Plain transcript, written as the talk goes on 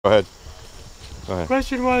Go ahead. Go ahead.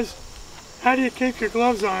 Question was, how do you keep your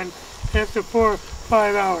gloves on after 4 or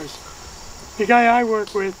 5 hours? The guy I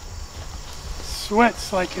work with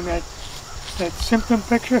sweats like in that symptom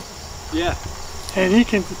picture. Yeah. And he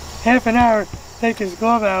can, half an hour, take his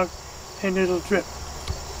glove out and it'll drip.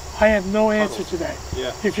 I have no answer to that.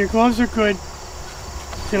 Yeah. If your gloves are good,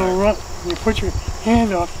 it'll run. You put your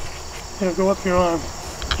hand up, it'll go up your arm.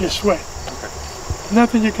 You sweat. Okay.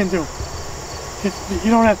 Nothing you can do.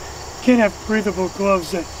 Can't have breathable gloves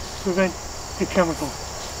that prevent the chemical.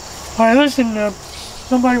 All right, listen.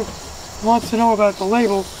 Somebody wants to know about the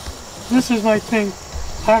label. This is my thing,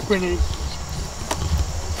 Aquanid.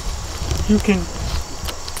 You can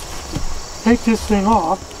take this thing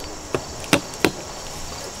off.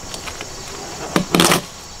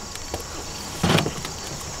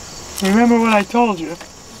 Remember what I told you,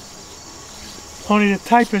 only the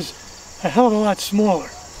type is a hell of a lot smaller.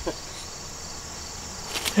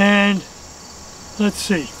 And let's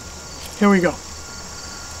see, here we go.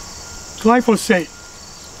 Glyphosate.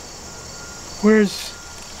 Where's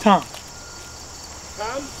Tom?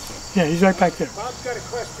 Tom? Yeah, he's right back there. Bob's got a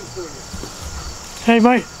question for you. Hey,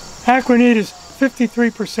 Mike, Aquanid is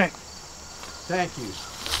 53%. Thank you.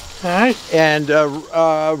 All right. And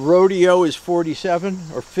rodeo is 47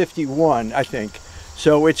 or 51, I think.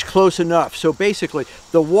 So it's close enough. So basically,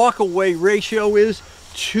 the walk-away ratio is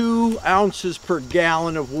 2 ounces per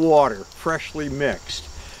gallon of water, freshly mixed.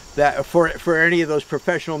 That for any of those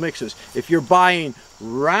professional mixes. If you're buying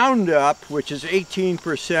Roundup, which is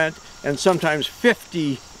 18% and sometimes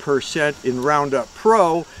 50% in Roundup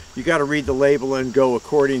Pro, you got to read the label and go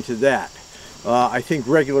according to that. I think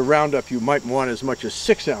regular Roundup you might want as much as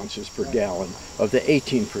 6 ounces per gallon of the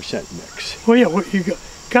 18% mix. Well, yeah, you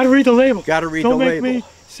got to read the label. Got to read the label. Don't make me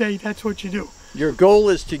say that's what you do. Your goal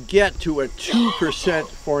is to get to a 2%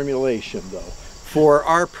 formulation, though. For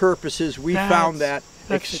our purposes, we found that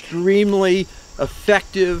extremely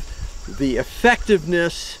effective. The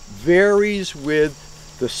effectiveness varies with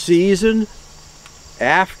the season.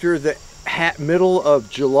 After the middle of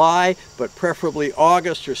July, but preferably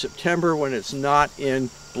August or September when it's not in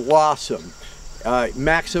blossom.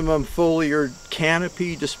 Maximum foliar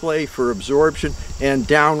canopy display for absorption and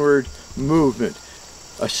downward movement.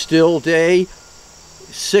 A still day,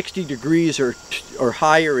 60 degrees or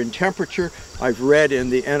higher in temperature. I've read in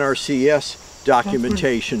the NRCS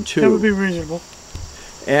documentation too. That would be reasonable.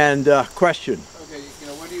 And question. Okay,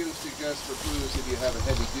 what do you suggest for flues if you have a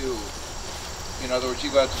heavy dew? In other words,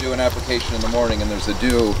 you go out to do an application in the morning and there's a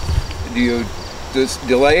dew. Do you just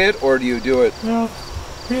delay it or do you do it? Well,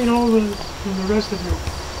 being older than the rest of you,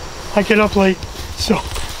 I get up late, so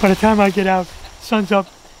by the time I get out, sun's up,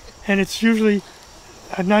 and it's usually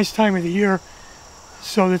a nice time of the year,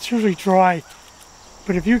 so it's usually dry.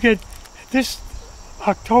 But if you get this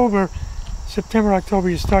October, September, October,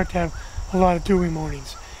 you start to have a lot of dewy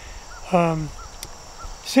mornings.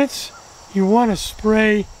 Since you want to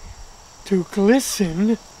spray to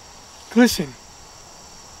glisten,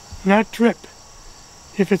 not drip.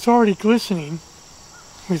 If it's already glistening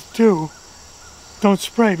with dew, don't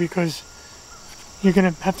spray because you're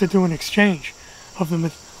going to have to do an exchange of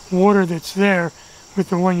the water that's there with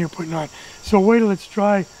the one you're putting on. So wait till it's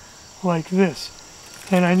dry like this.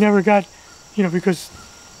 And I never got, because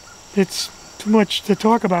it's too much to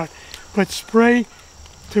talk about, but spray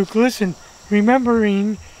to glisten,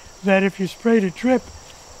 remembering that if you spray to drip,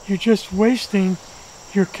 you're just wasting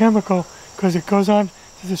your chemical because it goes on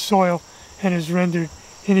to the soil and is rendered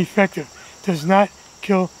ineffective. Does not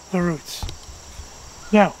kill the roots.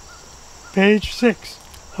 Now, page 6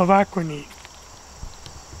 of Aquanid.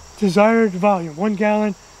 Desired volume, 1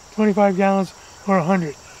 gallon, 25 gallons, or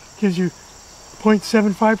 100. Gives you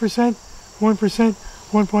 0.75%, 1%,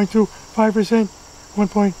 1.2, 5%,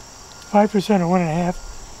 1.5% or 1.5%,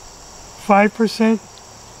 5%,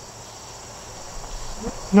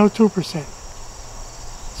 no 2%.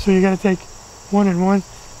 So you got to take 1 and 1.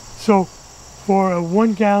 So for a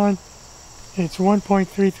 1 gallon, it's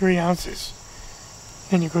 1.33 ounces.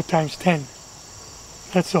 And you go times 10.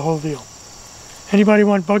 That's the whole deal. Anybody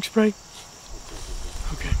want bug spray?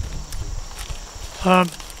 Okay.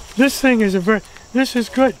 This thing is this is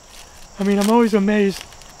good. I mean, I'm always amazed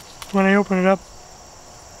when I open it up.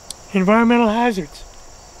 Environmental hazards.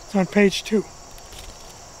 It's on page 2.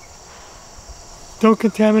 Don't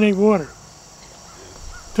contaminate water.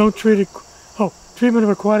 Don't treat it. Oh, treatment of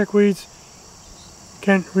aquatic weeds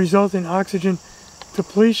can result in oxygen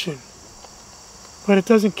depletion. But it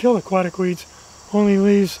doesn't kill aquatic weeds, only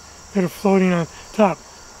leaves that are floating on top.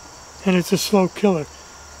 And it's a slow killer.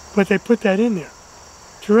 But they put that in there.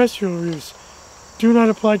 Terrestrial use. Do not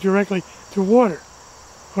apply directly to water.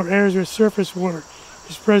 or areas where surface water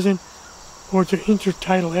is present, or to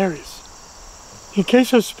intertidal areas. In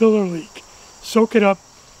case of spill or leak, soak it up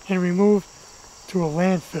and remove to a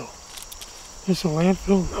landfill. Is a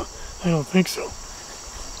landfill? No, I don't think so.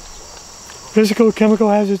 Physical, chemical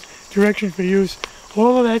hazards, direction for use,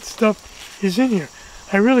 all of that stuff is in here.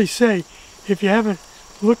 I really say, if you haven't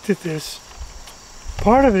looked at this,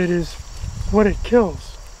 part of it is what it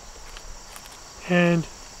kills. And,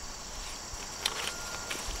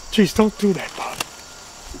 geez, don't do that, Bob.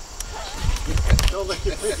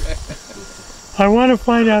 I want to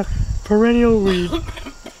find out perennial weed.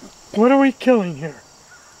 What are we killing here?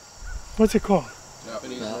 What's it called?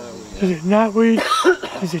 Japanese knotweed. Is it knotweed?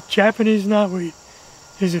 Is it Japanese knotweed?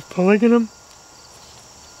 Is it polygonum?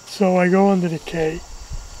 So I go under the K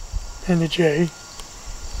and the J.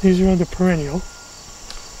 These are under perennial.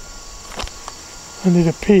 Under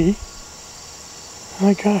the P. Oh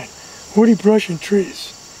my God, woody brush and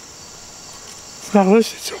trees. It's not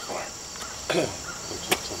listed so far.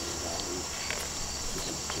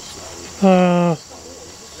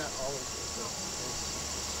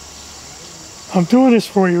 I'm doing this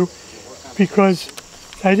for you because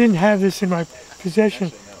I didn't have this in my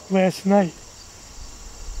possession last night.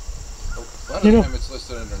 A lot of the time it's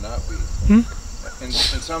listed under knotweed. In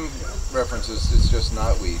some references, it's just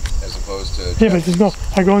knotweed as opposed to... Yeah, but there's no...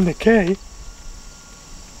 I go into K,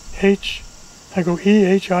 H, I go E,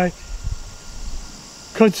 H, I,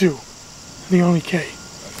 kudzu, the only K.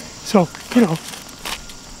 So, you know.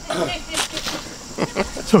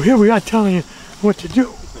 So here we are telling you what to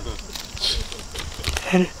do.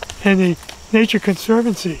 And the Nature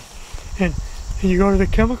Conservancy, and you go to the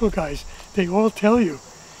chemical guys, they all tell you,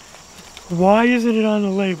 why isn't it on the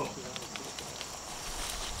label?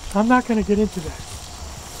 I'm not going to get into that.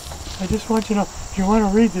 I just want you to know, if you want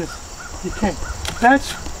to read this, you can.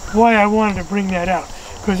 That's why I wanted to bring that out,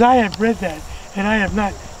 because I have read that, and I have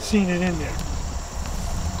not seen it in there.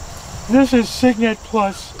 This is Signet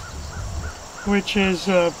Plus, which is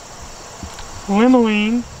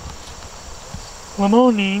limonene,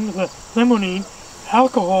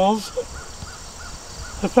 alcohols,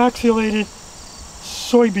 ethoxylated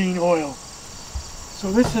soybean oil.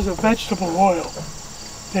 So this is a vegetable oil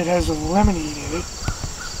that has a limonene in it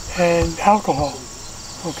and alcohol.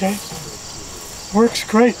 Okay? Works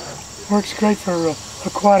great. Works great for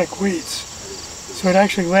aquatic weeds. So it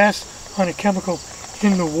actually lasts on a chemical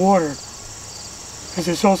in the water because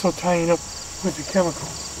it's also tying up with the chemical.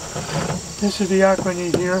 This is the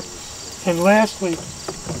aquanine here. And lastly,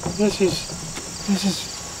 this is,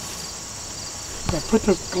 I put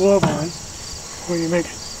the glove on where you make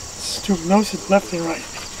it stupid. Notice it left and right.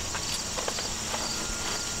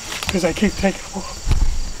 Because I keep taking them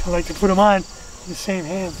off. I like to put them on in the same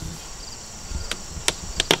hand.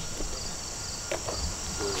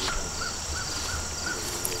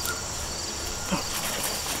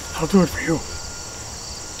 I'll do it for you.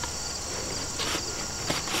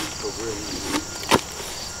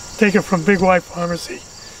 Take it from Big Y Pharmacy.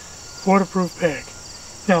 Waterproof bag.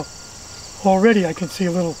 Now, already I can see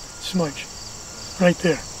a little smudge right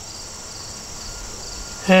there.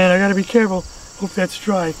 And I gotta be careful. Hope that's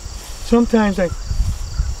dry. Sometimes I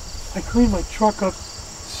clean my truck up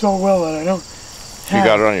so well that I don't have... You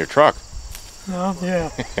got it on your truck. No,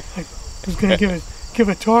 yeah. I was gonna give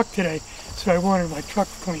a talk today, so I wanted my truck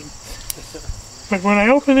clean. But when I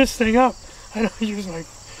open this thing up, I don't use my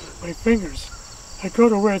fingers. I go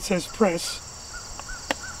to where it says press,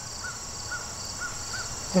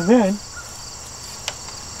 and then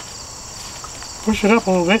push it up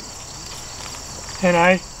a little bit, and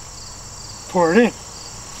I pour it in.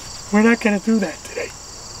 We're not going to do that today.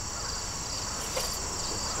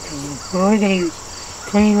 We're only going to use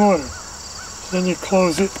clean water. Then you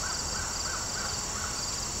close it,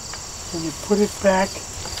 and you put it back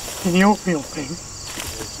in the oatmeal thing.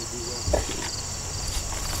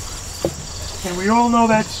 And we all know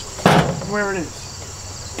that's where it is.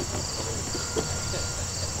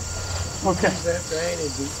 Okay.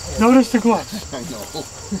 Notice the gloves. I know.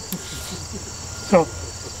 So,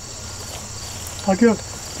 I'll give,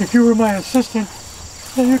 if you were my assistant,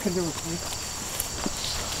 then you can do it for me.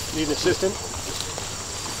 Need an assistant?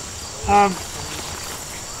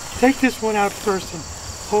 Take this one out first and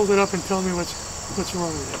hold it up and tell me what's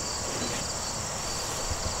wrong with it.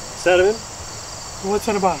 Sediment? What's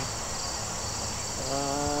on the bottom?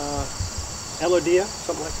 Elodia,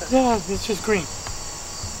 something like that? Yeah, it's just green.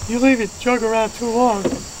 You leave it jug around too long,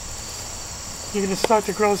 you're going to start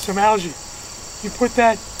to grow some algae. You put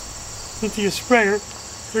that into your sprayer,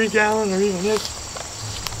 3 gallon or even this,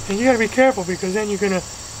 and you got to be careful because then you're going to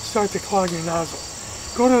start to clog your nozzle.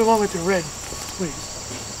 Go to the one with the red, please.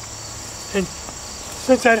 And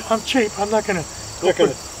since I'm cheap, I'm not gonna Not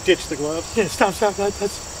gonna ditch the gloves. Yeah, stop.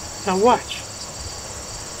 That's now watch.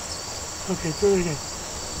 Okay, do it again.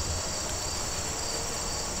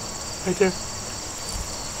 Right there.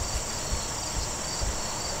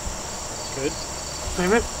 Good. Wait a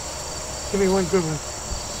minute. Give me one good one.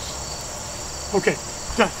 Okay,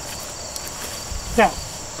 done. Now,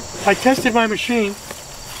 I tested my machine.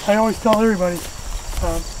 I always tell everybody,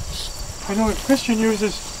 I know if Christian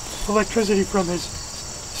uses electricity from his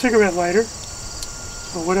cigarette lighter,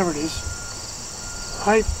 or whatever it is,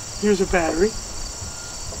 I use a battery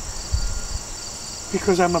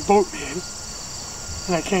because I'm a boatman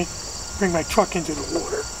and I can't bring my truck into the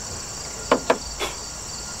water.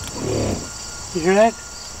 You hear that?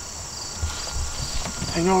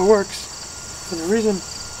 I know it works. And the reason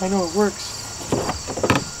I know it works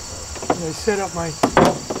is I set up my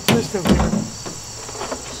system here.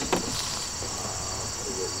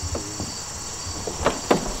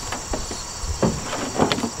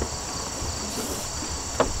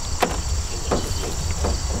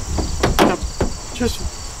 Now, just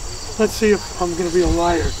let's see if I'm going to be a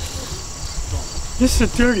liar. This is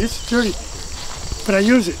dirty, but I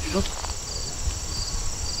use it, you know.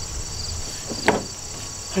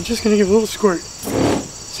 I'm just going to give a little squirt.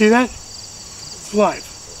 See that? It's live.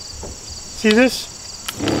 See this?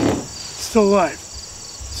 It's still live.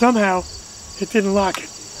 Somehow, it didn't lock it.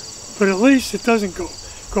 But at least it doesn't go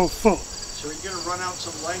full. So you're going to run out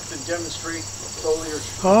some length and demonstrate foliage?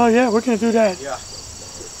 Oh yeah, we're going to do that. Yeah.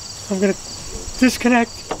 I'm going to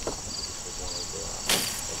disconnect,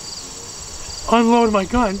 unload my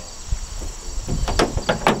gun,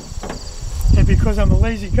 and because I'm a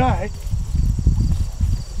lazy guy,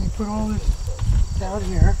 put all this down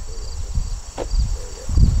here.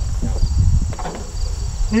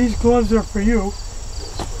 These gloves are for you.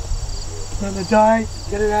 And the dye,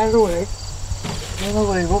 get it out of the way. And the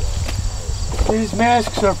label. These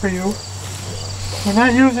masks are for you. We're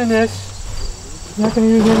not using this. I'm not going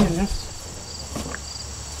to use any of this.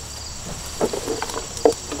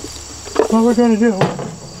 What we're going to do,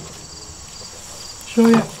 show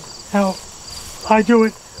you how I do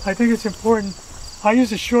it. I think it's important. I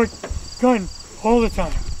use a short gun all the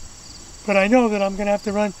time, but I know that I'm going to have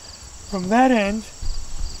to run from that end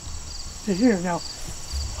to here. Now,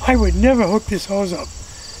 I would never hook this hose up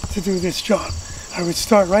to do this job. I would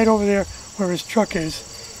start right over there where his truck is,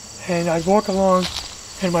 and I'd walk along,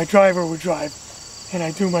 and my driver would drive, and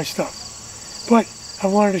I'd do my stuff. But I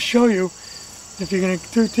wanted to show you, if you're going to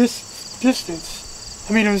do this distance,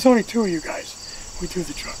 I mean, there's only two of you guys. We do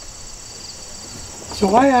the truck.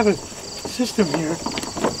 So I have a system here.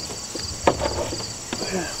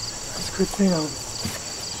 Yeah, that's a good thing.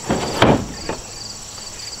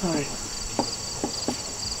 Alright.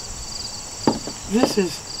 This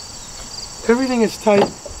is, everything is tight.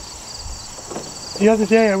 The other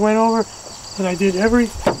day I went over and I did every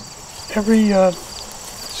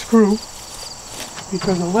screw,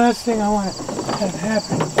 because the last thing I want to have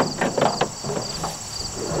happen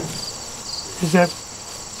is that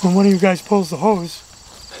when one of you guys pulls the hose,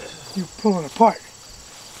 you pull it apart.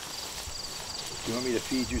 You want me to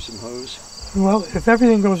feed you some hose? Well, if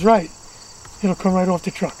everything goes right, it'll come right off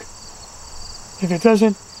the truck. If it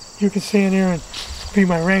doesn't, you can stay in there and be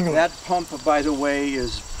my wrangler. That pump, by the way,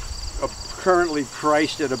 is currently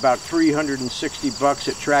priced at about $360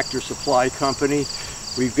 at Tractor Supply Company.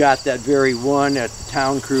 We've got that very one at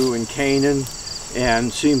Town Crew in Canaan,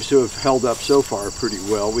 and seems to have held up so far pretty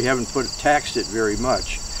well. We haven't taxed it very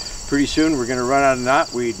much. Pretty soon we're going to run out of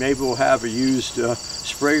knotweed. Maybe we'll have a used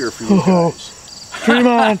sprayer for you guys. Dream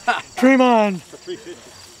on, dream on. For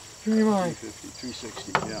 $350. Dream on.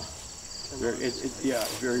 $360, yeah. Yeah,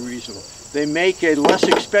 very reasonable. They make a less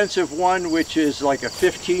expensive one, which is like a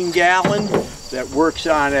 15-gallon that works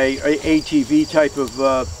on a ATV type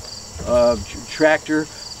of tractor,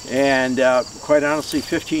 and quite honestly,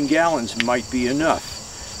 15 gallons might be enough.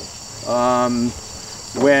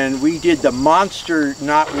 When we did the monster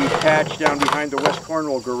knotweed patch down behind the West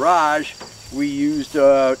Cornwall garage, we used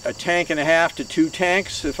a tank and a half to 2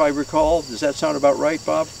 tanks, if I recall. Does that sound about right,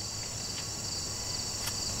 Bob?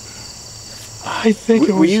 I think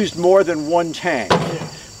we used more than 1 tank, yeah.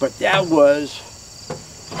 But that was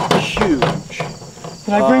huge.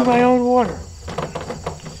 And I bring my own water.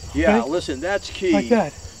 Yeah, okay? listen, that's key. Like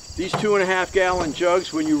that. These 2.5-gallon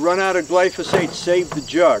jugs, when you run out of glyphosate, save the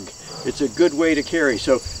jug. It's a good way to carry.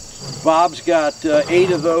 So Bob's got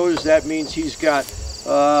 8 of those. That means he's got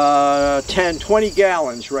 10, 20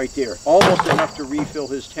 gallons right there. Almost enough to refill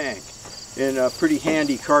his tank in pretty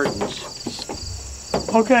handy cartons.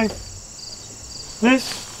 Okay.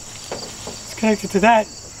 This is connected to that.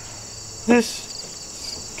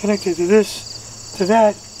 this connected to this, to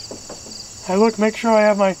that. I look, make sure I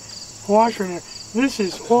have my washer in there. This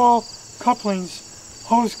is all couplings,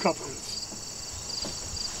 hose couplings.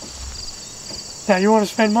 Now you want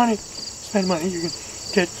to spend money, you can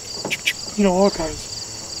get, you know, all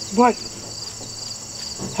kinds. But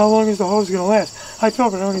how long is the hose going to last? I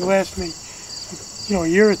thought it would only last me, you know, a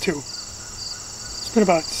year or two. It's been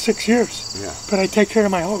about 6 years. Yeah. But I take care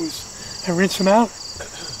of my hose. I rinse them out.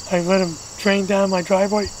 I let them drain down my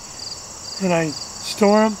driveway. And I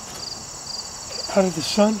store them out of the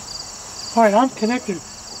sun. All right, I'm connected,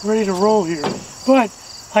 ready to roll here. But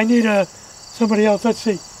I need somebody else. Let's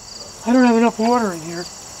see. I don't have enough water in here.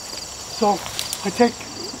 So I take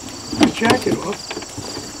my jacket off.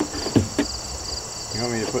 You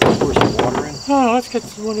want me to pour some water in? No, let's get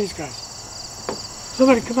one of these guys.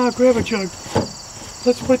 Somebody come out, grab a jug.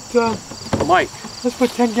 Let's put Mike. Let's put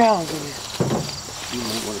 10 gallons in here. You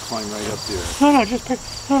might want to climb right up there. No, just pick.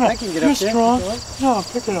 No, I can get you're up there. strong. If No,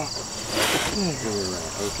 pick it up. There.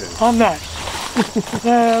 Okay. I'm not.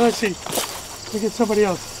 Let's see. We get somebody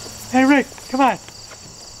else. Hey, Rick, come on.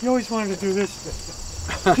 You always wanted to do this.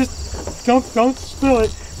 Just don't spill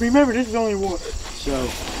it. Remember, this is only water. So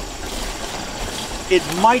it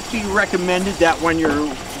might be recommended that when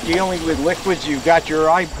you're dealing with liquids, you've got your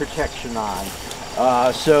eye protection on.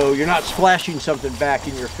 So you're not splashing something back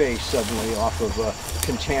in your face suddenly off of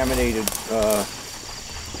contaminated.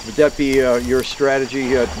 Would that be your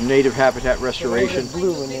strategy, native habitat restoration?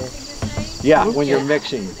 blue in there. Yeah, when you're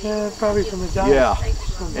mixing. Yeah, probably from the diet. Yeah,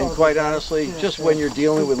 and quite honestly, just when you're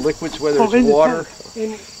dealing with liquids, whether Oh, it's in the water,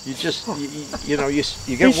 tank. you just, you know, you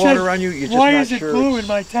He get said, water on you, you're just why not is it sure. blue in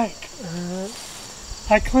my tank?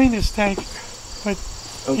 I clean this tank, but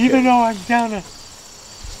Okay. even though I'm down to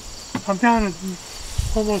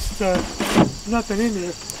almost nothing in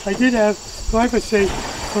there, I did have glyphosate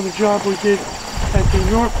from a job we did at the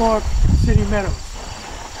Norfolk City Meadows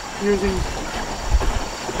using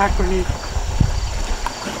Acronite.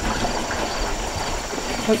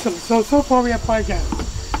 So far we have 5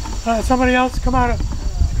 gallons. Somebody else come out,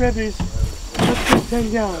 grab these. Let's get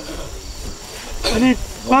 10 gallons. I need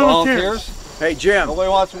volunteers. Hey Jim, Nobody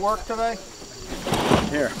wants to work today?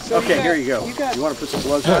 here. Okay, here you go. You want to put some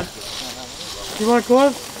gloves on? You want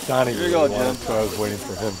gloves? Donnie Here you go, really wanted, Jim. so I was waiting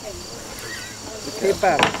for him. Hey,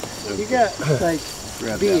 Bob, you got like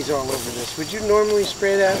bees all over this. Would you normally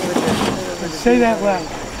spray that with the Say that loud.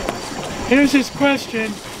 Here's his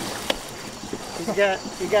question.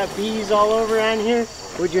 You got bees all over on here.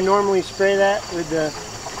 Would you normally spray that with the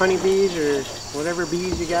honeybees or whatever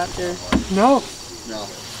bees you got there? No.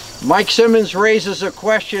 Mike Simmons raises a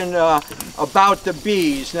question about the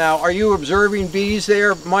bees. Now, are you observing bees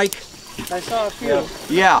there, Mike? I saw a few.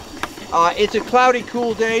 Yeah. It's a cloudy,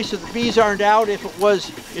 cool day, so the bees aren't out. If it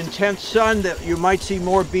was intense sun, that you might see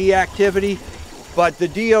more bee activity. But the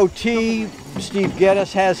DOT, Steve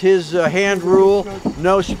Geddes, has his hand rule: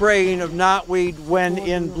 no spraying of knotweed when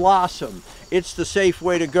in blossom. It's the safe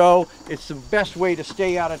way to go. It's the best way to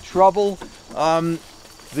stay out of trouble.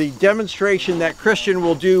 The demonstration that Christian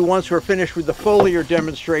will do once we're finished with the foliar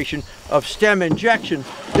demonstration of stem injection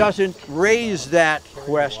doesn't raise that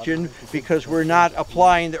question because we're not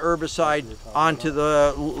applying the herbicide onto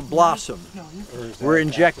the blossom. We're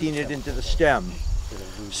injecting it into the stem.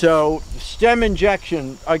 So stem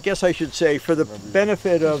injection, I guess I should say, for the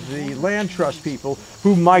benefit of the land trust people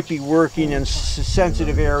who might be working in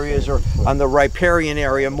sensitive areas or on the riparian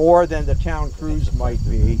area more than the town crews might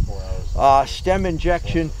be, stem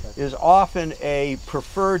injection is often a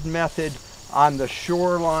preferred method on the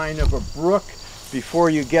shoreline of a brook before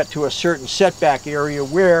you get to a certain setback area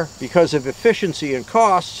where, because of efficiency and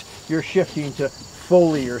costs, you're shifting to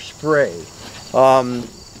foliar spray.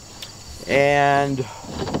 And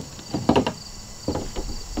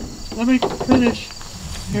Let me finish.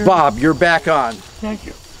 Here. Bob, you're back on. Thank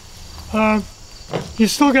you. You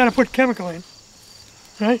still got to put chemical in,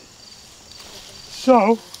 right?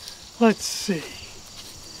 So, let's see.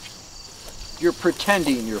 You're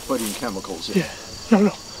pretending you're putting chemicals in. Yeah.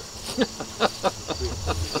 No.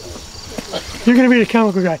 You're going to be the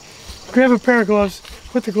chemical guy. Grab a pair of gloves.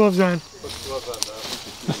 Put the gloves on.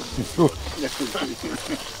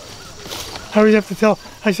 I always have to tell.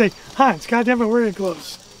 I say, Hans, goddamn it, where are your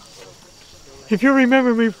gloves? If you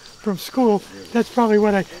remember me from school, that's probably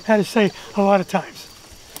what I had to say a lot of times.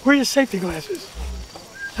 Where are your safety glasses?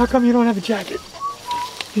 How come you don't have a jacket?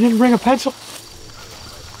 You didn't bring a pencil?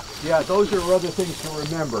 Yeah, those are other things to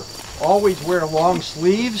remember. Always wear long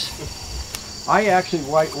sleeves. I actually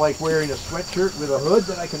like wearing a sweatshirt with a hood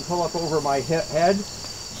that I can pull up over my head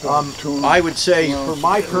I would say for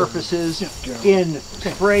my purposes, in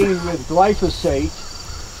spraying with glyphosate,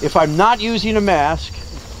 if I'm not using a mask,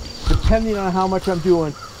 depending on how much I'm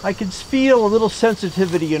doing, I can feel a little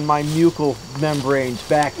sensitivity in my mucal membranes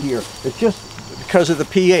back here. It's just because of the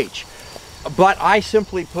pH. But I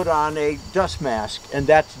simply put on a dust mask, and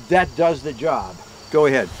that does the job. Go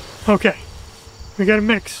ahead. Okay, we got a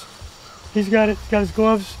mix. He's got it, got his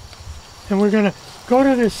gloves, and we're gonna go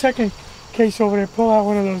to the second case over there, pull out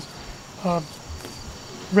one of those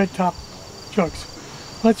red top jugs.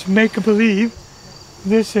 Let's make believe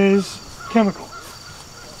this is chemical.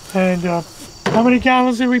 And how many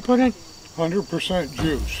gallons did we put in? 100%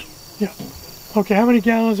 juice. Yeah. Okay, how many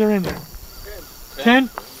gallons are in there? 10?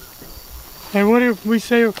 And what if we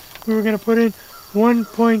say we were going to put in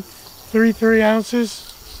 1.33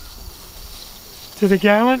 ounces to the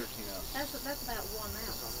gallon? That's about 1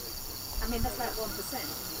 ounce. I mean, that's about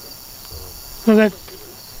 1%. No,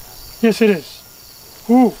 yes it is.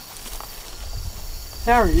 Ooh.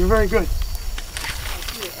 Harry, you're very good.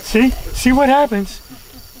 See what happens?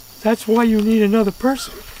 That's why you need another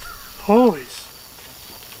person. Always.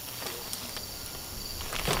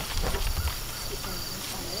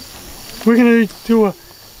 We're gonna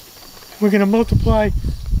multiply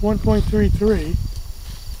 1.33.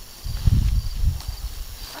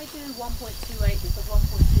 I do 1.28 because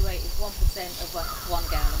 1.28 is 1% of 1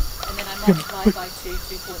 gallon, and then I multiply by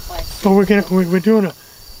 2.5. But we're gonna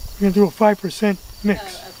do a 5% mix. Oh,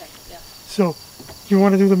 okay, yeah. So, you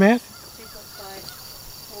want to do the math?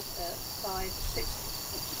 2.5, 5,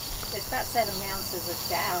 6. It's about 7 ounces a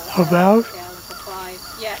gallon. About? A gallon for 5.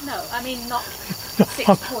 Yeah, no, I mean not I'm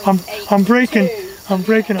 6.8.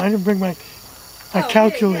 breaking. I didn't bring my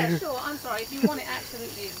calculator. Yeah, sure. I'm sorry. If you want it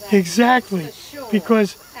absolutely exact. Exactly. For sure.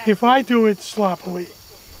 Because if I do it sloppily,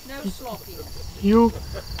 No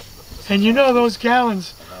sloppiness. and you know those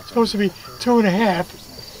gallons are supposed to be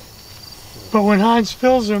 2.5, but when Hans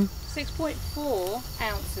fills them, 6.4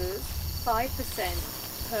 ounces,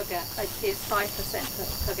 5% per gallon is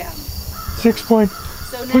 5% per gallon. 6 point.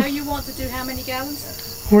 So now you want to do how many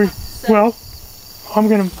gallons? Well, I'm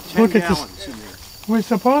going to look at this. Gallons in there. We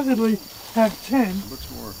supposedly have 10, Looks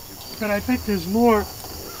more. but I think there's more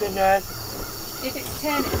than that. If it's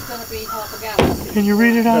 10, it's going to be half a gallon. Can you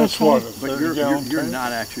read it on the That's what, slide? a But 30 gallon you're tank?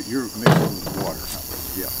 not actually, you're mixing with water.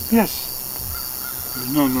 Yeah. Yes.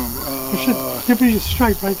 No, Give me a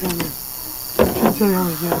stripe right down there. Can't tell you how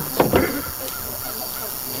many gallons.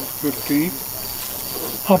 15.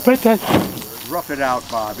 I'll bet that. Rough it out,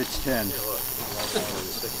 Bob. It's 10.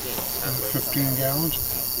 15 gallons.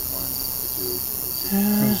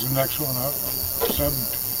 Is the next one up?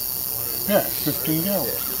 17. Yeah, 15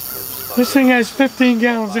 gallons. This thing has 15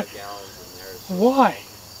 gallons. Why?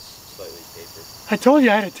 I told you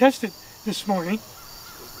I had to test it this morning.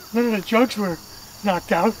 None of the jugs were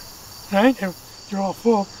knocked out, right? They're all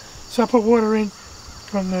full. So I put water in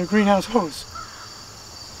from the greenhouse hose.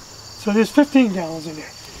 So there's 15 gallons in there.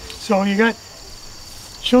 So you got,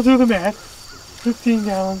 she'll do the math, 15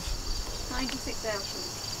 gallons. 96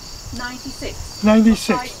 ounces. 96.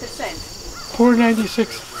 96. 5%.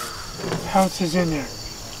 496 ounces in there.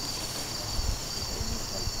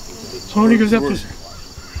 So only goes up to,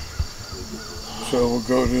 So we'll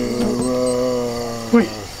go to, wait,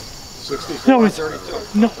 no, it's,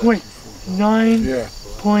 no, wait, 9 yeah.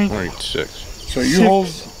 point, 0.6. So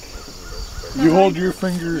you hold your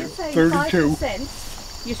finger You're saying 32.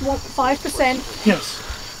 5%. You want 5% yes,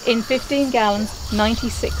 in 15 gallons,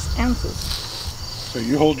 96 ounces. So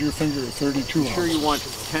you hold your finger at 32 Sure ounces. you want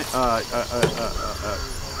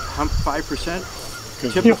 5%?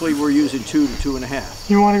 'Cause Typically we're using 2 to 2.5.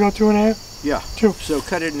 you want to go 2.5? Yeah. 2. So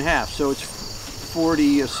cut it in half. So it's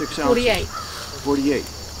 46 ounces. 48. 48.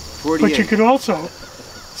 But you could also,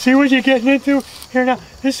 see what you're getting into here now?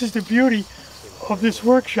 This is the beauty of this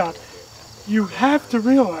workshop. You have to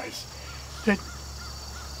realize that,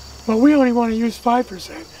 well, we only want to use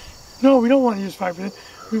 5%. No, we don't want to use 5%.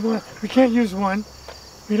 We can't use 1.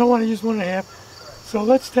 We don't want to use 1.5. So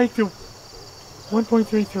let's take the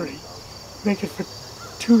 1.33, make it for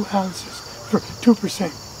 2 ounces, for 2%.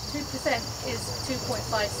 2% is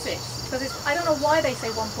 2.56. Because I don't know why they say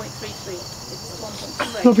 1.33. It's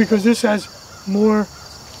 1.28. No, because this has more,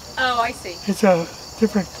 Oh, I see. it's a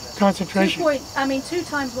different concentration. 2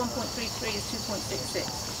 times 1.33 is 2.66.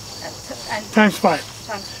 And Times 5.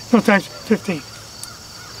 times, No, times 15.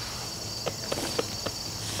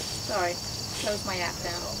 sorry, close my app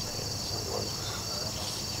down.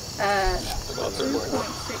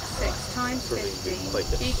 2.66 times 15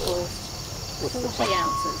 equals 40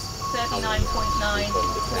 ounces. 39.9.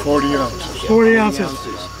 40 ounces. 40 ounces.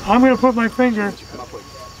 I'm going to put my finger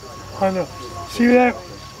on the, see that,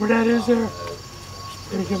 where that is there?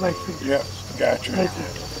 Let me get my finger. Yeah, gotcha. Right there.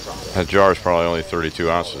 That jar is probably only 32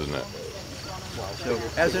 ounces, isn't it? So,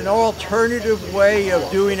 as an alternative way of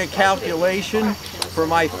doing a calculation for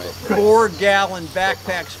my 4-gallon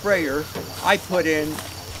backpack sprayer, I put in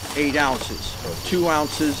 8 ounces. 2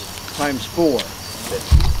 ounces times 4.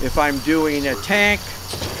 If I'm doing a tank,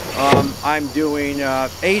 I'm doing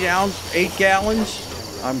 8 gallons.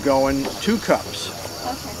 I'm going 2 cups.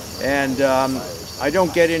 Okay. And I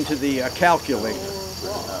don't get into the calculator.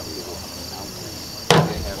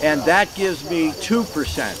 And that gives me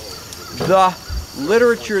 2%. The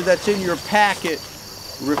literature that's in your packet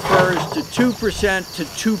refers to 2% to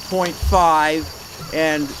 2.5,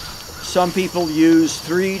 and some people use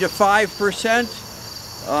 3 to 5%.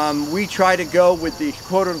 We try to go with the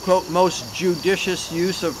quote-unquote most judicious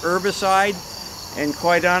use of herbicide, and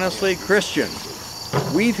quite honestly, Christian,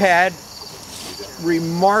 we've had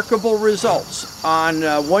remarkable results on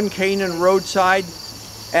one Canaan roadside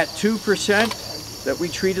at 2% that we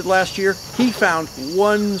treated last year. He found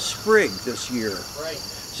 1 sprig this year.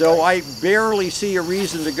 So I barely see a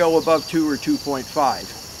reason to go above 2 or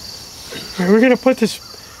 2.5. We're going to put this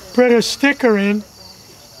spreader sticker in,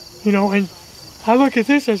 you know, and I look at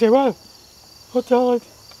this and I say, well, what the hell? It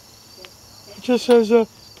just says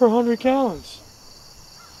per 100 gallons.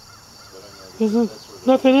 There's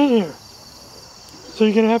nothing in here. So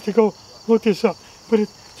you're going to have to go look this up. But it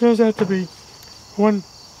turns out to be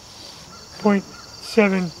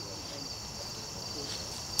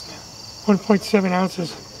 1.7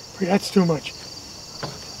 ounces. That's too much.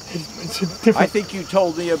 It's a different. I think you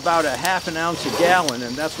told me about a ½ an ounce a gallon,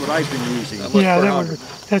 and that's what I've been using. Yeah,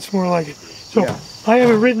 that's more like it. So yeah. I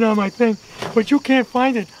have it written on my thing, but you can't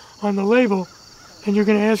find it on the label, and you're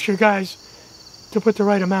going to ask your guys to put the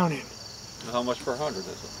right amount in. How much per 100 is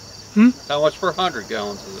it? How much per 100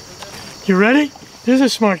 gallons is it? You ready? This is a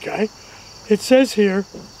smart guy. It says here,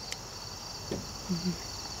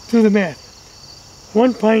 do the math.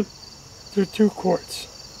 1 pint to 2 quarts.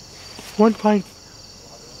 1 pint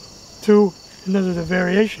to, another the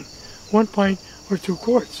variation, 1 pint or 2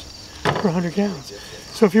 quarts per 100 gallons.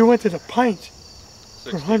 So if you went to the pint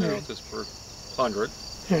per 100. Ounces per 100.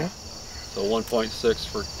 Yeah. So 1.6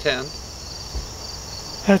 for 10.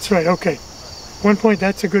 That's right, okay. 1 point,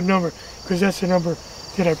 that's a good number, because that's the number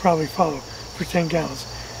that I probably follow for 10 gallons.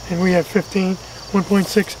 And we have 15,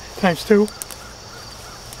 1.6 times 2.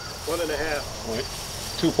 1.5.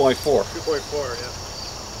 2.4. 2.4, yeah.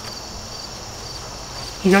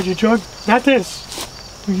 You got your jug? Not this.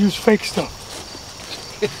 We use fake stuff.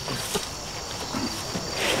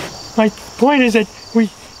 My point is that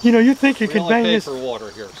you think you could bang this. For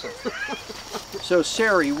water here. So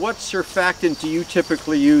Sari, what surfactant do you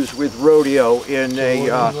typically use with rodeo in a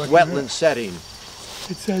wetland setting?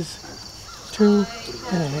 It says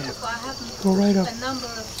 2.5. Go right up. A number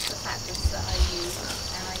of surfactants that I use,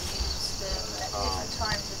 and I use them at different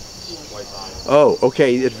times of the year. Oh,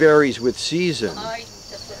 okay. It varies with season. For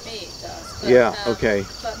me it does. But, Yeah. Okay.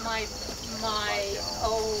 But my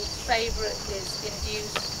old favourite is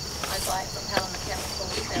Induce. I buy it from Helen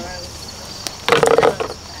Chemicals. Their own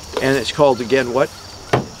surfactant. And it's called again what?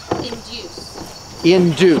 Induce.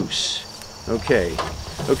 Induce. Okay.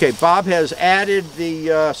 Okay, Bob has added the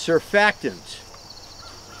surfactant.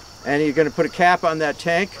 And you're going to put a cap on that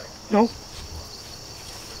tank? No.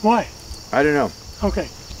 Why? I don't know. Okay,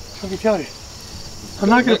 let me tell you. I'm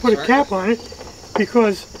not going to put a cap on it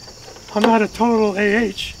because I'm not a total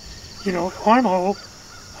AH, armhole.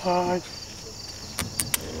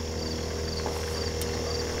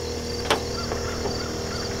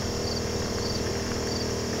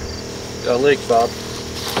 Got a leak, Bob.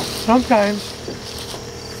 Sometimes,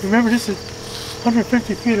 remember this is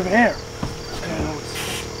 150 feet of air.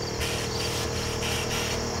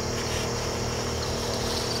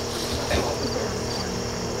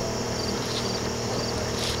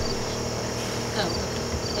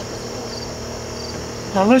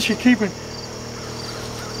 Now, unless you keep it,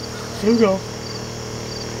 here we go.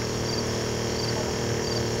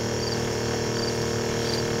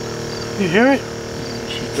 You hear it?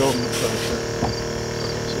 She's building the pressure.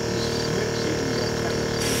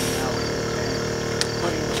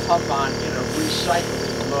 Putting the pump on in a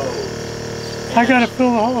recycling mode. I gotta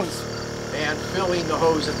fill the hose. And filling the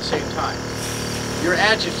hose at the same time. You're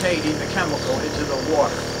agitating the chemical into the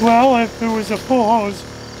water. Well, if there was a full hose,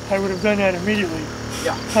 I would have done that immediately.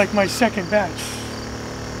 Yeah. Like my second batch.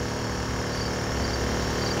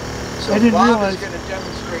 So I didn't Bob realize. is going to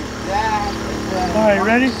demonstrate that. And then All right,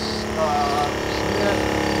 ready? Smith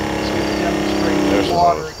is going to demonstrate the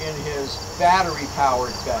water in his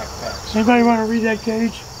battery-powered backpacks. Anybody want to read that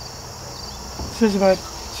gauge? This is about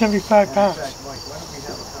 75 pounds.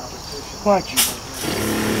 Watch.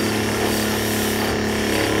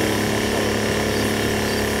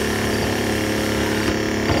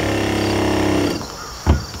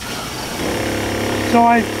 So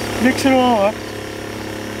I mix it all up.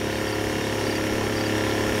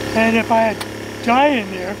 And if I had dye in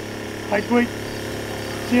there, I'd wait.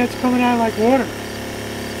 See, it's coming out like water.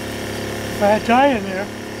 If I had dye in there,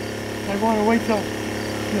 I'd want to wait till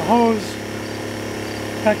the hose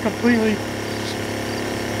got completely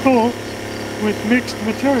full with mixed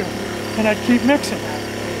material, and I'd keep mixing.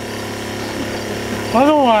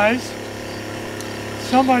 Otherwise,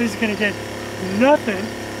 somebody's going to get nothing,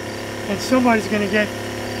 and somebody's going to get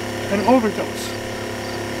an overdose.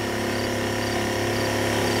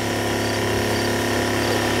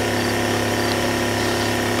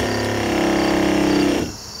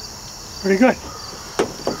 Pretty good.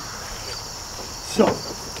 So,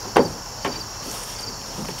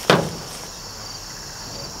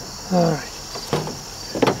 all right.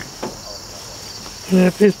 And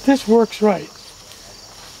if this works right,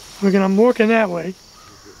 I'm working that way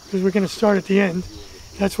because we're going to start at the end.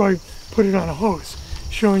 That's why we put it on a hose,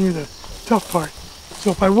 showing you the tough part.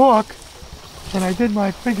 So if I walk and I did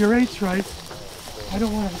my figure eights right, I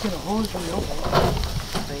don't want to get a hose reel.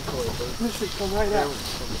 This should come right out.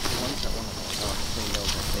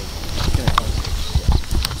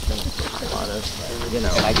 You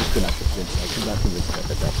know, I just could not convince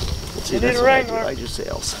that You need a wrangler. I do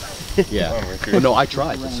sales. Yeah. Well, no, I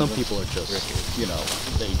tried, but some people are just, you know,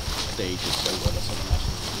 they just say what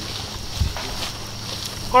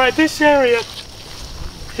All right, this area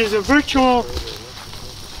is a virtual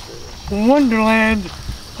wonderland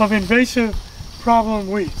of invasive problem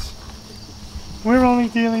weeds. We're only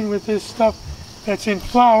dealing with this stuff that's in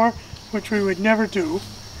flower, which we would never do.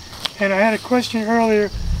 And I had a question earlier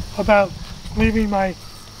about leaving my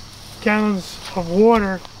gallons of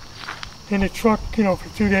water in the truck, you know, for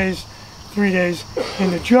 2 days, 3 days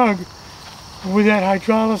in the jug. Would that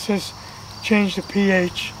hydrolysis change the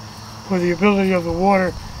pH or the ability of the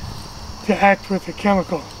water to act with the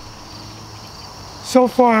chemical? So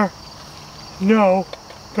far, no,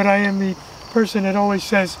 but I am the person that always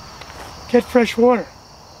says, get fresh water.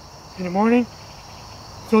 In the morning,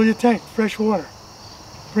 fill your tank, fresh water.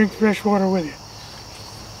 Bring fresh water with you.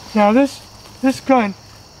 Now this gun,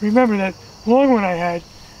 remember that long one I had,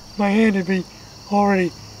 my hand would be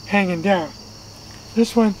already hanging down.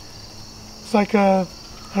 This one, it's like a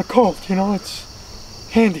Colt, you know, it's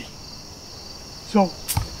handy. So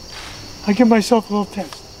I give myself a little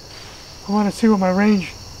test. I want to see what my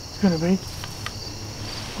range is going to be.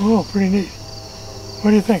 Oh, pretty neat.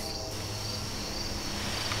 What do you think?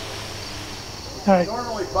 All right.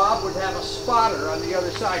 Normally Bob would have a spotter on the other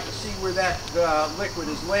side to see where that liquid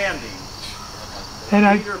is landing. And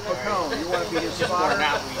Peter Pacone, you want to be his spotter?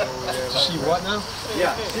 See what now?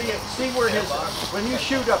 Yeah, see where his, when you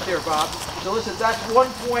shoot up there, Bob. So listen, that's one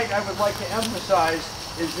point I would like to emphasize,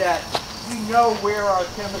 is that we know where our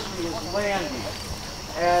chemistry is landing.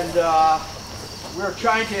 And we're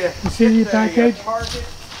trying to hit the target,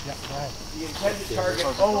 the intended target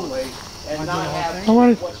only, and not have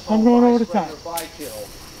I'm going over the top. 3/4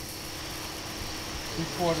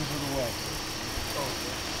 of the way.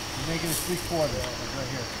 You're making it 3/4 right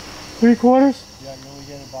here. 3/4? Yeah, you only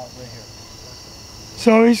get about right here.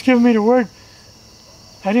 So he's giving me the word.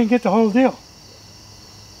 I didn't get the whole deal.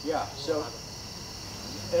 Yeah, so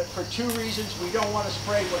for two reasons, we don't want to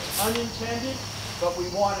spray what's unintended, but we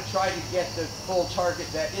want to try to get the full target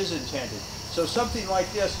that is intended. So something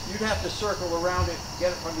like this, you'd have to circle around it,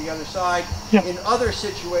 get it from the other side. Yep. In other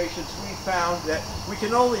situations, we found that we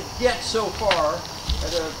can only get so far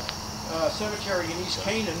at a cemetery in East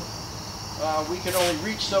Canaan. We can only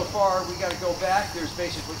reach so far. We got to go back. There's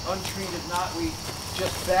basically untreated knotweed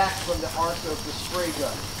just back from the arc of the spray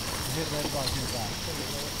gun. Hit right about here back.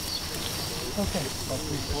 Okay. About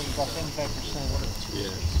 3/4, about 75%.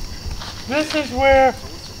 Yeah. This is where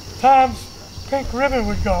Tom's pink ribbon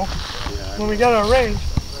would go. When we got our range,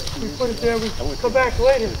 we put it there, we come back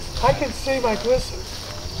later. I can see my glisten.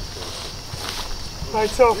 All right,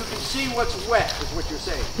 so. You can see what's wet, is what you're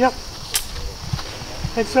saying. Yep.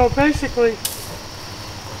 And so basically,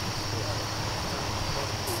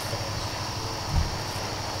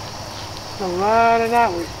 a lot of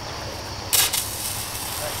knotweed.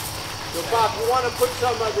 So Bob, you want to put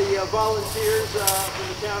some of the volunteers from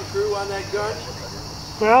the town crew on that gun?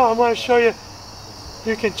 Well, I want to show you,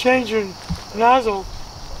 you can change your nozzle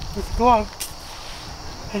with the glove,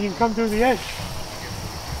 and you can come through the edge.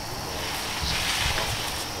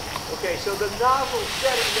 Okay, so the nozzle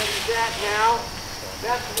setting that he's at now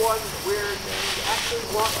That's one where you actually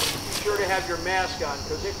want to be sure to have your mask on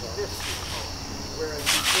because it's this. Whereas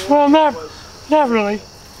before Well, was, not really.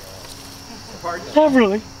 pardon? Not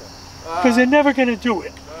really. Because they're never going to do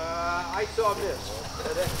it. I saw this.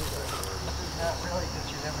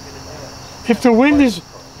 If the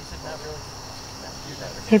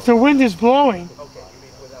wind is blowing,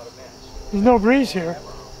 there's no breeze here.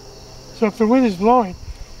 So if the wind is blowing,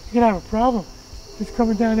 you're gonna have a problem. It's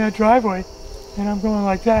coming down that driveway, and I'm going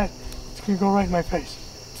like that. It's gonna go right in my face.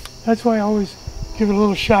 That's why I always give it a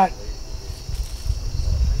little shot.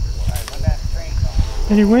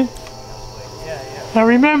 Any wind? Now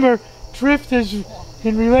remember, drift is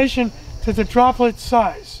in relation to the droplet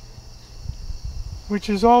size, which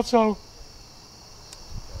is also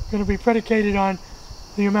going to be predicated on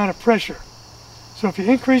the amount of pressure. So if you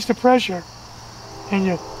increase the pressure and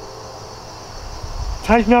you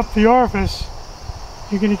tighten up the orifice,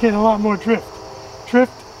 you're going to get a lot more drift.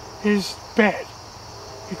 Drift is bad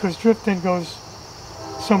because drift then goes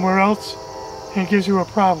somewhere else and gives you a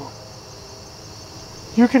problem.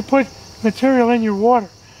 You can put material in your water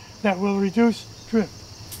that will reduce drift.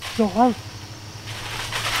 So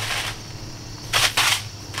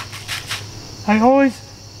I always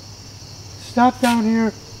stop down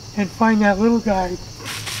here and find that little guy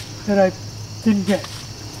that I didn't get.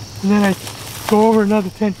 And then I go over another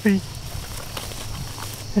 10 feet.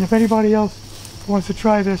 And if anybody else wants to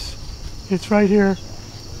try this, it's right here.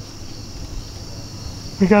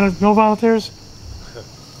 We got no volunteers?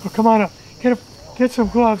 Oh, come on up. Get some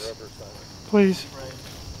gloves, please.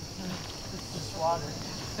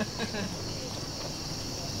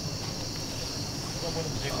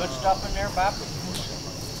 Is there good stuff in there, Bob?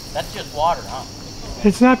 That's just water, huh?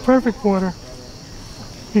 It's not perfect water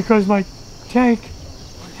because my tank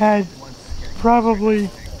had probably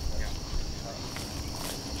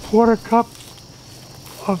quarter cup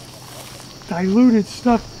of diluted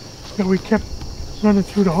stuff that we kept running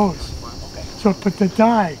through the hose. So, but the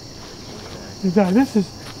dye, this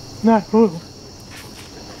is not blue.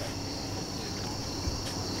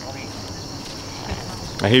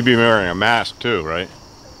 And he'd be wearing a mask too, right?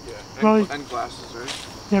 Yeah, Well, and glasses, right?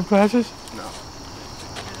 You have glasses? No.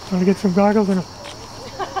 Want to get some goggles and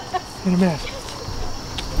a mask?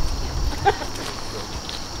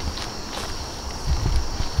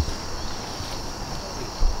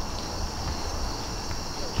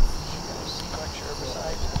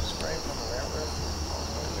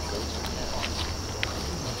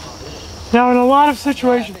 Now, in a lot of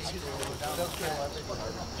situations,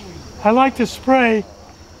 I like to spray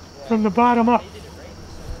from the bottom up.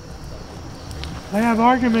 I have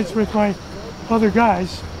arguments with my other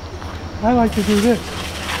guys. I like to do this.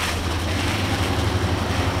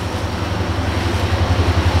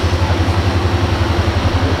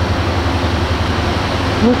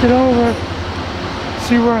 Look it over,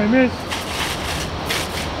 see where I missed.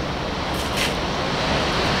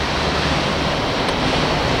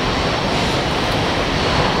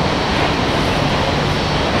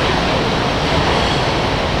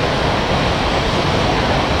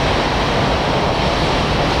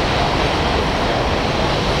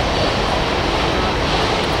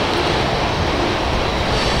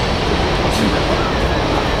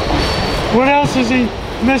 What else is he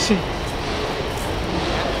missing?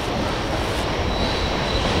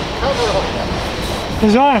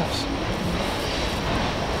 His arms.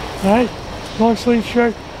 Right? Long sleeve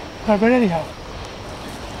shirt. But anyhow.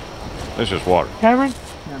 It's just water. Cameron?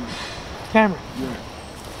 Cameron. Yeah.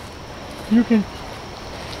 You can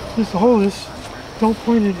just hold this. Don't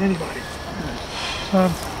point it at anybody. Why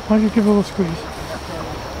don't you give it a little squeeze?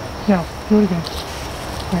 Now, do it again.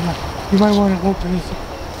 Right now. You might want to open this up.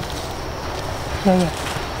 Try that.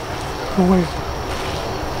 Go away.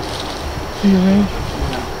 See your range?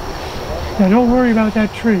 Now don't worry about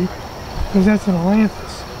that tree, because that's an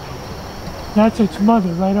ailanthus. That's its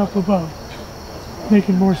mother right up above,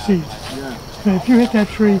 making more seeds. Yeah. But if you hit that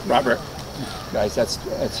tree... Robert, guys, that's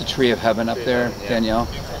a tree of heaven up there, Danielle.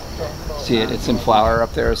 See it? It's in flower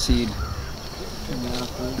up there, a seed.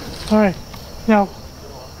 All right. Now,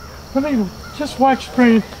 let me just watch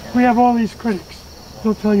spraying. We have all these critics.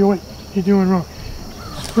 They'll tell you what you're doing wrong.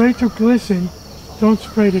 Spray to glisten, don't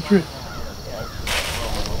spray to drip.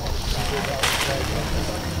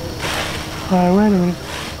 Wait a minute.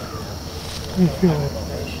 Let me feel it.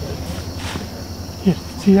 Yeah,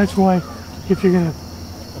 see, that's why if you're going to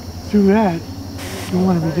do that, you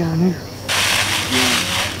want to be down here.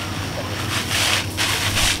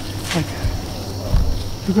 Like that.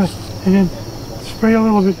 Good. And then spray a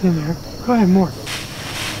little bit in there. Go ahead, more.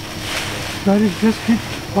 Try to just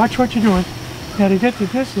watch what you're doing. Now to get the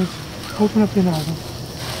distance, open up your nozzle.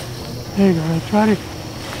 There you go. Now try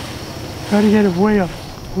to get it way up,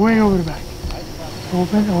 way over the back.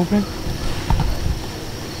 Open, open,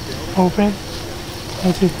 open.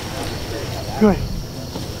 That's it. Good.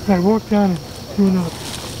 Gotta walk down and do another.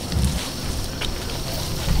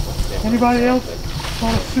 Anybody else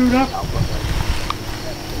want to suit up?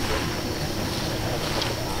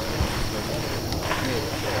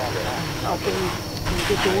 Can you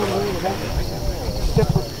get the one way in the back? Step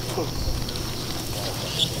up close.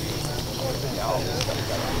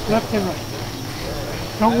 Left and right.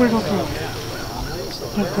 Don't wiggle through it.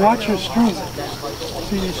 Just watch your stream.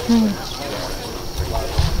 See your stream.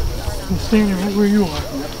 You're standing right where you are.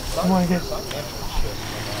 You want to get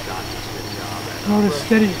notice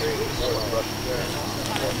steady.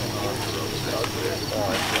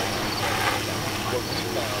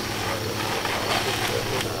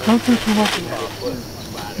 Don't do too much of that,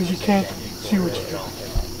 because you can't see what you're doing.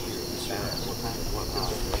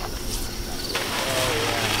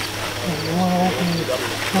 You want to open it,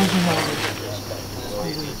 close your mouth.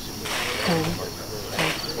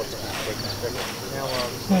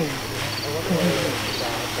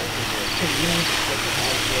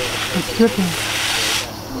 It's dripping.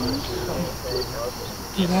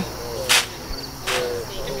 See that?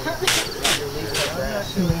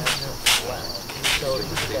 See that?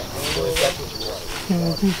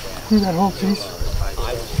 Yeah, do that whole piece.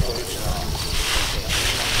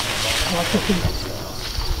 Watch the feet.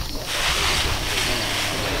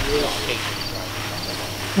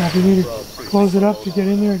 Now if you need to close it up to get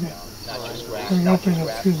in there again. I mean, open it up,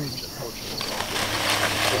 excuse me.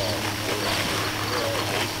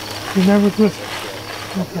 Remember to listen.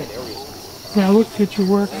 Okay. Now look at your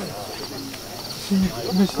work. See, you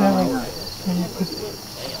missed that one. And you put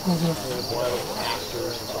close it up.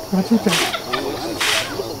 Not too tight.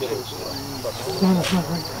 No, it's not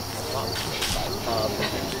right.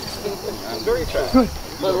 Very attractive. Good.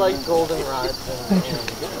 The light golden rod. Thank you.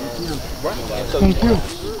 Thank you.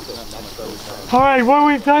 All right, what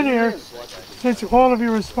we've done here, since all of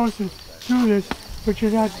you are supposed to do this, but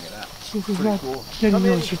you're not, this is not getting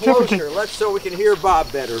you a certificate. Closer. Let's so we can hear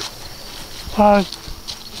Bob better.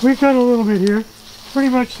 We've done a little bit here, pretty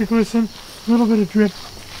much to glisten, a little bit of drip.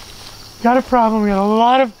 Got a problem, we got a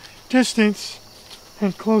lot of distance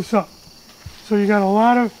and close up. So you got a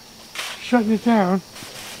lot of shutting it down.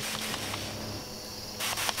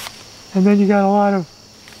 And then you got a lot of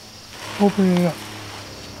opening it up.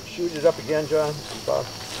 Shoot it up again, John. Bob.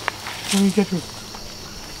 Let me get to it.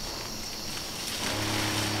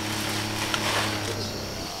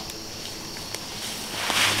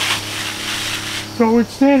 So with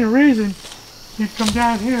standard reason, you'd come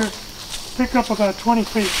down here, pick up about 20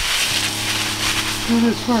 feet. Do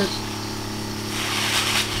this first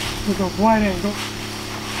with a wide angle.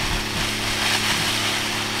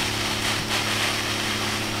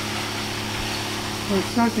 So it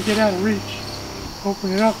starts to get out of reach.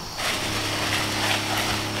 Open it up.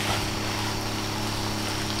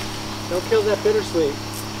 Don't kill that bittersweet.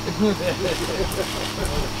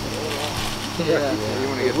 Yeah, you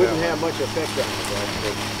want to get it wouldn't have much effect on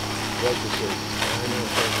it.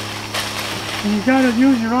 And you got to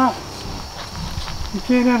use your eyes. You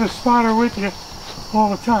can't have a spotter with you all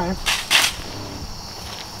the time.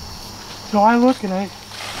 So I look and I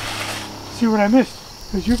see what I missed,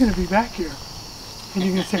 because you're going to be back here. And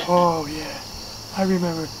you're going to say, oh yeah, I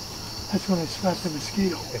remember. That's when I slapped the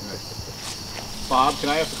mosquito. Bob, can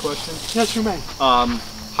I ask a question? Yes, you may.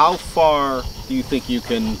 How far do you think you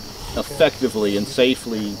can effectively and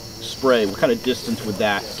safely spray? What kind of distance with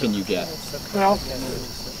that can you get? Well,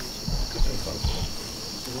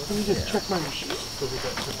 let me just check my machine.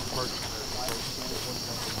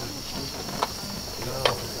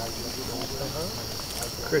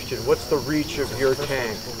 Christian, what's the reach of your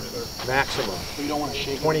tank? Maximum?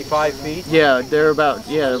 25 feet? Yeah, they're about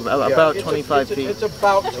 25 feet. It's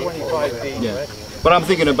about 25 feet. Yeah. Right? But I'm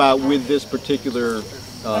thinking about with this particular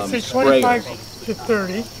I'd say sprayer. 25 to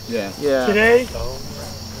 30. Yeah. Yeah. Today,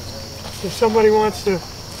 if somebody wants to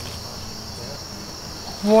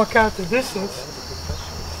walk out the distance,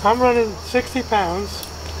 I'm running 60 pounds.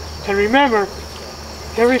 And remember,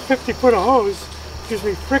 every 50 foot of hose gives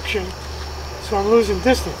me friction, so I'm losing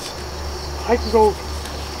distance. I can go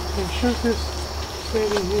and shoot this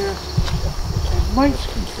standing here. It might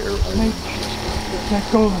make that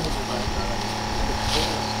golden.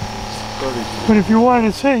 But if you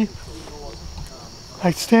wanted to see,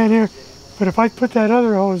 I'd stand here, but if I put that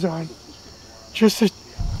other hose on, just at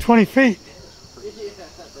 20 feet,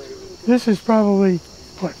 this is probably,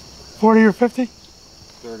 what, 40 or 50?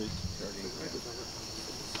 30.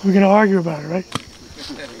 We're going to argue about it, right?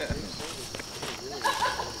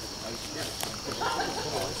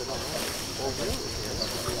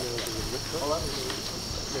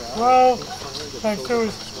 12 times 2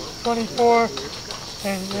 is 24,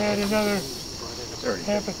 and add another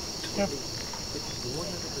half a, yep.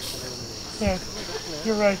 Yeah,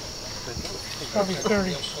 you're right. Probably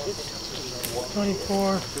 30.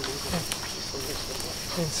 24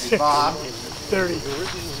 and 6. 30.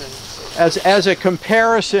 As a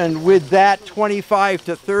comparison with that 25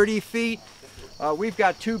 to 30 feet, we've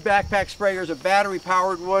got two backpack sprayers, a battery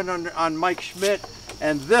powered one on Mike Schmidt,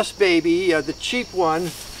 and this baby, the cheap one.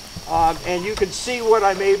 And you can see what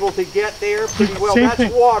I'm able to get there pretty well.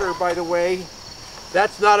 That's water, by the way.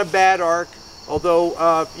 That's not a bad arc,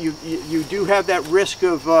 although you do have that risk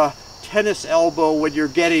of tennis elbow when you're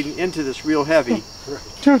getting into this real heavy.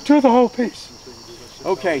 To the whole piece.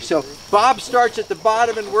 Okay, so Bob starts at the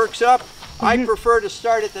bottom and works up. I prefer to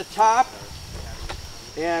start at the top.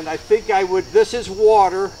 And I think I would, this is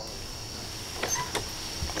water.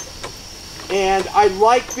 And I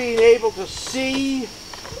like being able to see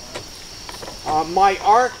my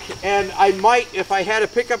arc, and I might, if I had a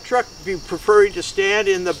pickup truck, be preferring to stand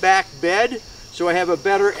in the back bed so I have a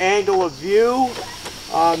better angle of view.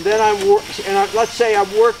 Let's say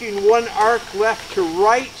I'm working one arc left to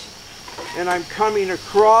right, and I'm coming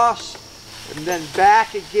across, and then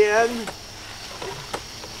back again.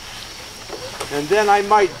 And then I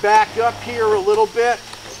might back up here a little bit,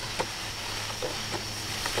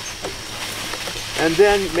 and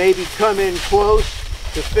then maybe come in close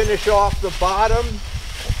to finish off the bottom.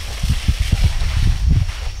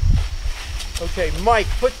 Okay, Mike,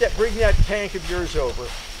 bring that tank of yours over.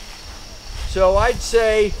 So I'd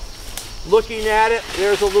say, looking at it,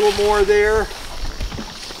 there's a little more there.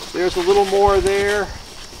 There's a little more there.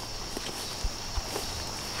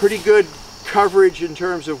 Pretty good coverage in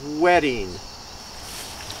terms of wetting.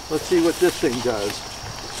 Let's see what this thing does.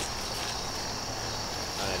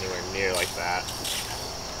 Not anywhere near like that.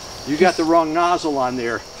 You got the wrong nozzle on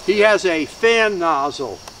there. He has a fan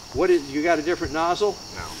nozzle. You got a different nozzle?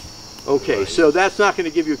 No. Okay, so that's not going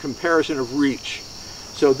to give you a comparison of reach.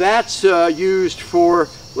 So that's used for,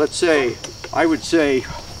 let's say, I would say,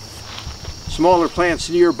 smaller plants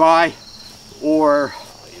nearby, or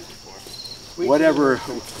whatever.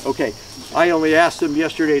 Okay, I only asked him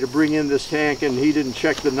yesterday to bring in this tank, and he didn't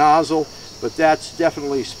check the nozzle, but that's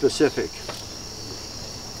definitely specific.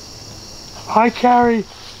 I carry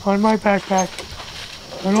on my backpack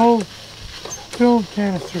an old film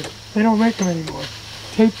canister. They don't make them anymore.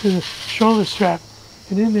 Taped to the shoulder strap,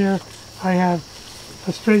 and in there I have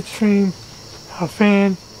a straight stream, a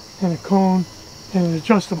fan, and a cone, and an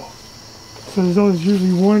adjustable. So there's always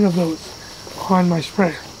usually one of those on my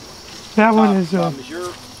sprayer. That one is... Tom, is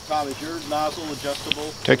your nozzle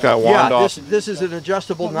adjustable? Take that wand off. This is an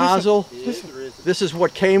adjustable nozzle. This is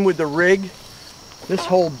what came with the rig. This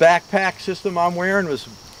whole backpack system I'm wearing was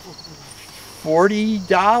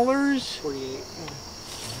 $40? 48.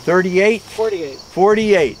 38? 48.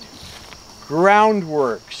 48.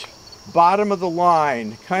 Groundworks. Bottom of the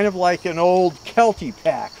line. Kind of like an old Kelty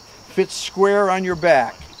pack. Fits square on your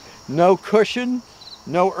back. No cushion,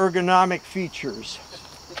 no ergonomic features.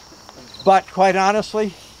 But quite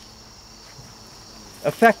honestly,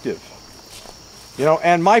 effective. You know,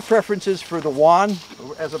 and my preference is for the wand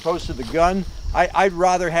as opposed to the gun. I'd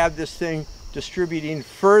rather have this thing distributing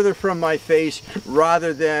further from my face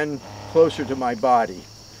rather than closer to my body.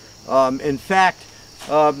 In fact,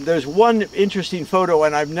 there's one interesting photo,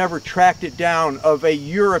 and I've never tracked it down, of a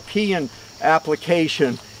European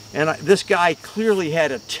application. And this guy clearly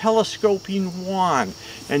had a telescoping wand,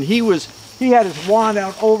 and he had his wand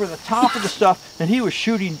out over the top of the stuff, and he was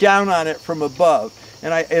shooting down on it from above.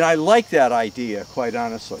 And I like that idea, quite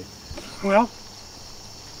honestly. Well,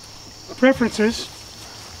 preferences.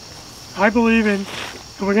 I believe in,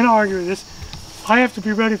 and we're going to argue this, I have to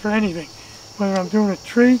be ready for anything. Whether I'm doing a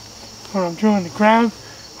tree, or I'm doing the ground,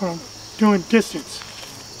 or I'm doing distance.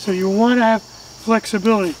 So you want to have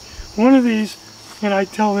flexibility. One of these, and I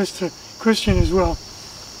tell this to Christian as well,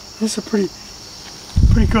 this is pretty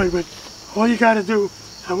good, but all you got to do,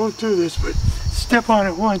 I won't do this, but step on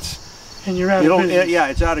it once and you're out of business. Yeah,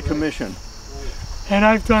 it's out of commission. And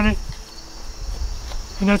I've done it,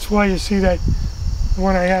 and that's why you see that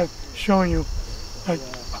one I have showing you. I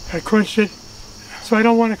crunched it, so I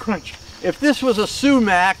don't want to crunch. If this was a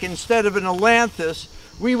sumac instead of an ailanthus,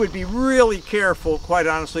 we would be really careful, quite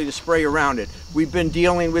honestly, to spray around it. We've been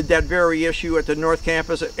dealing with that very issue at the North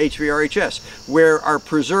Campus at HVRHS, where our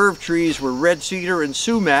preserved trees were red cedar and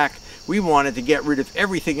sumac. We wanted to get rid of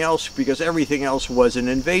everything else because everything else was an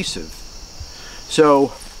invasive.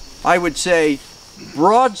 So I would say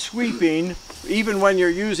broad sweeping, even when you're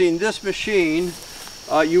using this machine,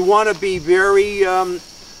 you want to be very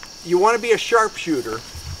you want to be a sharpshooter.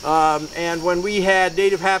 And when we had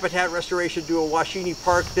Native Habitat Restoration do a Washini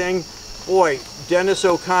Park thing, boy, Dennis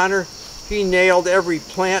O'Connor, he nailed every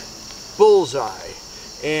plant bullseye.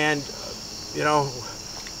 And, you know,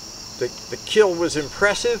 the kill was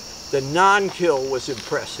impressive, the non-kill was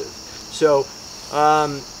impressive. So,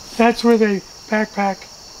 that's where they backpack.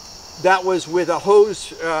 that was with a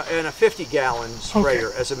hose and a 50-gallon sprayer,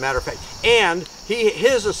 Okay. as a matter of fact. And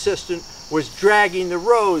his assistant was dragging the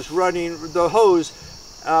rows, running the hose,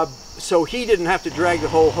 so he didn't have to drag the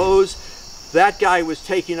whole hose. That guy was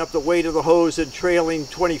taking up the weight of the hose and trailing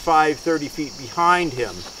 25, 30 feet behind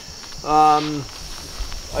him.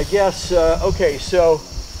 I guess, okay, so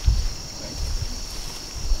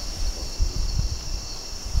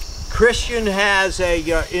Christian has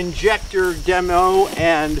a injector demo,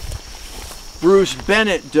 and Bruce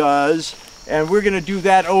Bennett does, and we're going to do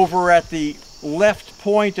that over at the left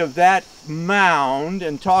point of that mound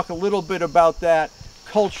and talk a little bit about that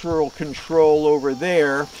cultural control over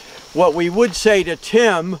there. What we would say to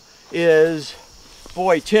Tim is,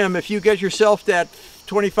 boy, Tim, if you get yourself that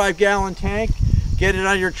 25-gallon tank, get it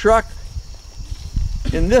on your truck.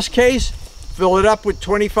 In this case, fill it up with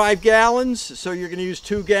 25 gallons, so you're going to use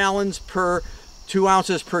 2 gallons per 2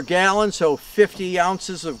 ounces per gallon, so 50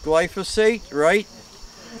 ounces of glyphosate, right?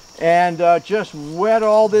 And just wet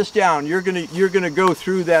all this down. You're gonna go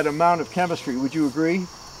through that amount of chemistry. Would you agree?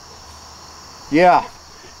 Yeah.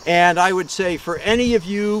 And I would say for any of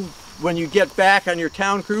you, when you get back on your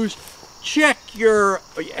town cruise, check the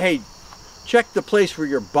place where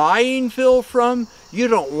you're buying fill from. You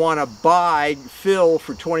don't want to buy fill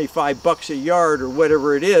for 25 bucks a yard or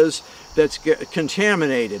whatever it is that's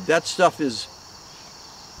contaminated. That stuff is,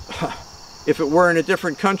 if it were in a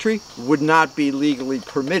different country, would not be legally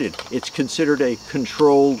permitted. It's considered a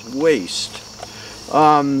controlled waste.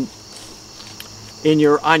 On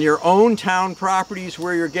your own town properties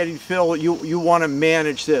where you're getting fill, you want to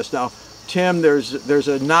manage this. Now, Tim, there's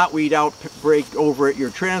a knotweed outbreak over at your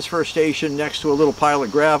transfer station next to a little pile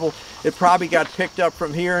of gravel. It probably got picked up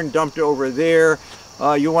from here and dumped over there.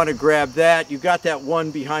 You want to grab that. You got that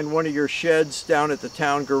one behind one of your sheds down at the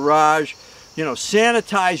town garage. You know,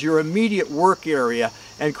 sanitize your immediate work area.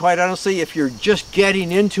 And quite honestly, if you're just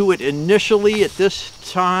getting into it initially at this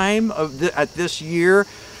time at this year,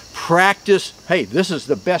 practice. Hey, this is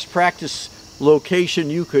the best practice location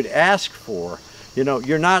you could ask for. You know,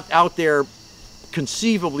 you're not out there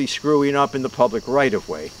conceivably screwing up in the public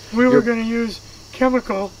right-of-way. We were going to use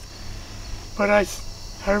chemical, but I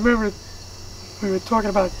remember we were talking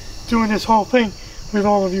about doing this whole thing with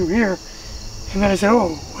all of you here, and then I said,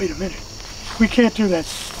 oh, wait a minute, we can't do that.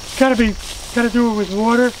 It's got to do it with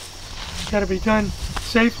water. It's got to be done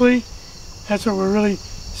safely. That's what we're really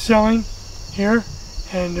selling here,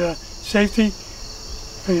 and safety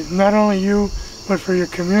for not only you, but for your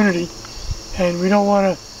community. And we don't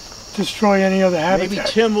want to destroy any other habitat. Maybe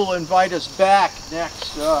Tim will invite us back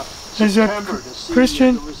next September to see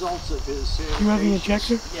Christian, the results of his sanitation. you have the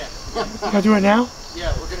injector? Yeah. Want to do it now?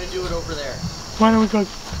 Yeah, we're going to do it over there. Why don't we go?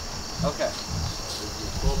 Okay.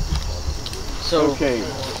 So, okay,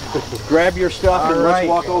 grab your stuff and right. let's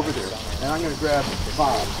walk over there. And I'm going to grab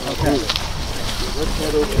Bob. Okay. Let's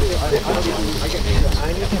head over there. I'll get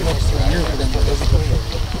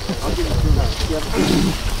you through that.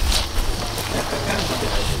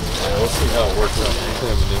 We'll see how it works out.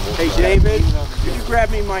 Hey David, could you grab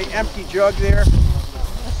me my empty jug there?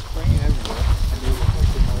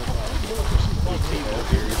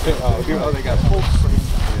 Oh, they got full spring.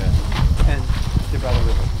 Yeah. And they're by the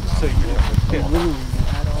river. So you can literally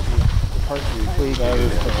add all the parts of the equation.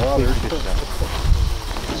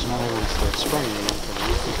 It's not always that spring.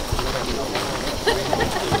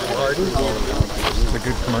 It's a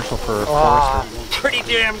good commercial for foresters. Pretty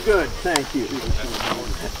damn good, thank you.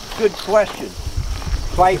 Good question.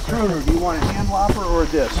 Bite pruner, do you want a hand lopper or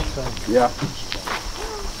this? Yeah.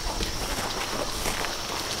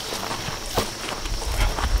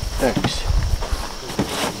 Thanks.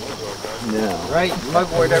 Now. right,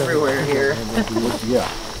 mugwort everywhere here. Yeah.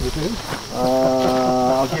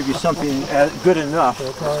 I'll give you something good enough.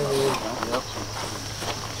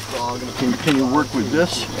 Can you work with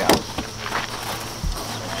this? Yeah.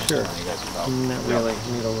 Sure. Not really.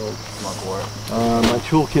 Need a little mugwort. My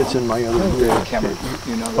toolkit's in my other room.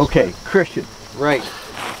 You know this Okay, Christian. Right.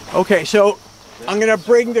 Okay, so I'm going to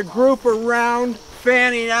bring the group around,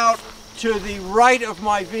 fanning out to the right of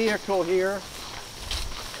my vehicle here.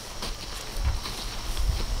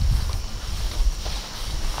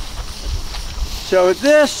 So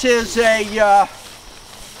this is a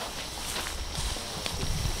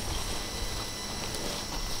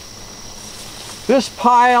This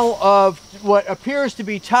pile of what appears to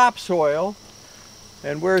be topsoil,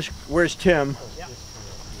 and where's Tim?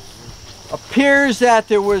 Appears that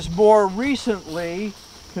there was more recently,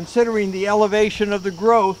 considering the elevation of the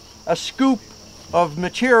growth, a scoop of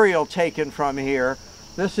material taken from here.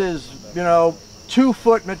 This is,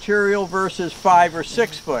 2-foot material versus 5 or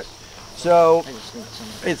 6 foot. So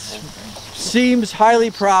it seems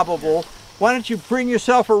highly probable. Why don't you bring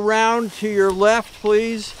yourself around to your left,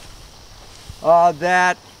 please?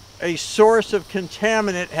 That a source of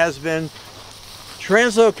contaminant has been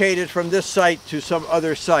translocated from this site to some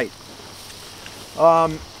other site.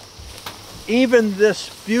 Even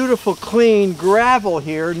this beautiful clean gravel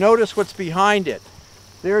here, notice what's behind it.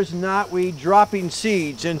 There's knotweed dropping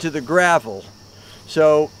seeds into the gravel.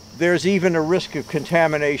 So there's even a risk of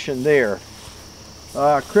contamination there.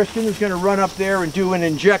 Christian is going to run up there and do an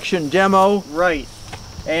injection demo. Right.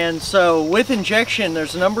 And so with injection,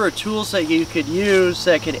 there's a number of tools that you could use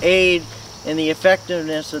that could aid in the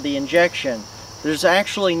effectiveness of the injection. There's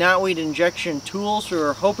actually knotweed injection tools. We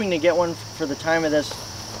were hoping to get one for the time of this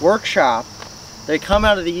workshop. They come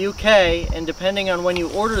out of the UK, and depending on when you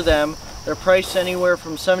order them, they're priced anywhere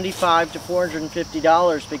from $75 to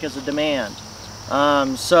 $450 because of demand.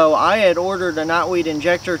 So I had ordered a knotweed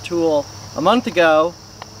injector tool a month ago,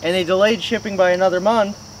 and they delayed shipping by another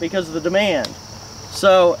month because of the demand.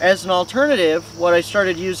 So as an alternative, what I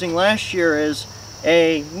started using last year is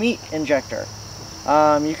a meat injector.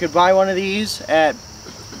 You could buy one of these at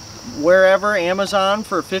wherever, Amazon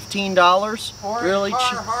for $15. Or really at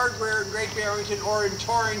cheap. Hardware in Great Barrington, or in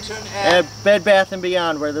Torrington At Bed Bath &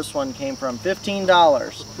 Beyond, where this one came from.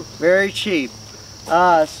 $15. Very cheap.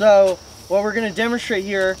 So what we're going to demonstrate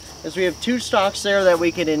here is we have 2 stalks there that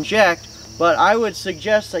we could inject, but I would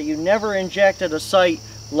suggest that you never inject at a site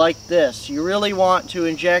like this. You really want to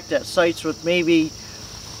inject at sites with maybe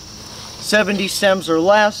 70 stems or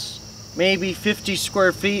less, maybe 50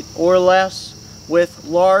 square feet or less, with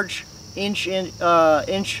large inch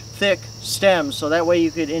thick stems, so that way you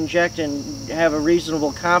could inject and have a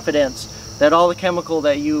reasonable confidence that all the chemical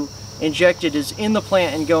that you injected is in the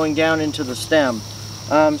plant and going down into the stem.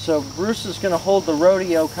 So Bruce is going to hold the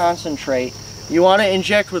rodeo concentrate. You want to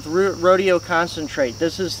inject with rodeo concentrate.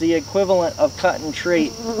 This is the equivalent of cut and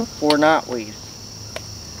treat for knotweed.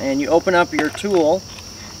 And you open up your tool,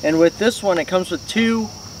 and with this one it comes with 2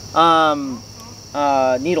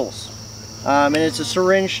 needles. And it's a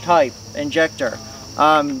syringe type injector.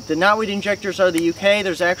 The knotweed injectors are the UK.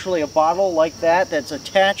 There's actually a bottle like that that's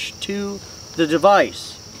attached to the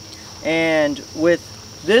device. And with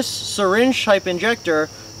this syringe type injector,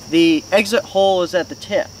 the exit hole is at the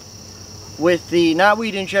tip. With the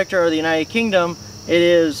knotweed injector of the United Kingdom, it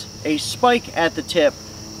is a spike at the tip,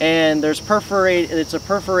 and there's it's a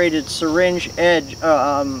perforated syringe edge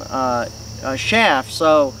shaft.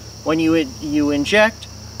 So when you inject,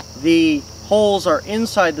 the holes are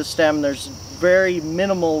inside the stem. There's very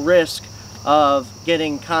minimal risk of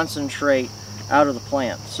getting concentrate out of the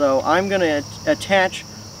plant. So I'm going to attach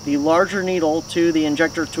the larger needle to the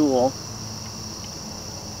injector tool,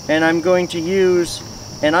 and I'm going to use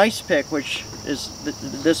an ice pick, which is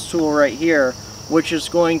this tool right here, which is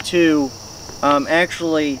going to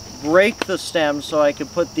actually break the stem so I can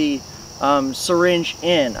put the syringe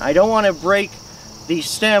in. I don't want to break the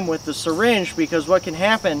stem with the syringe, because what can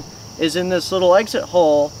happen is in this little exit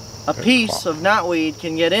hole, a piece of knotweed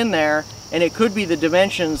can get in there, and it could be the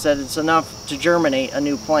dimensions that it's enough to germinate a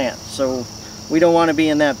new plant. So we don't want to be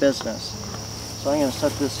in that business. So I'm going to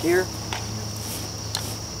set this here.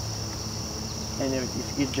 And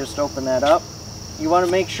if you just open that up, you want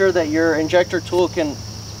to make sure that your injector tool can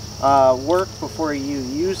work before you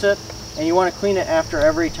use it, and you want to clean it after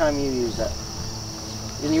every time you use it.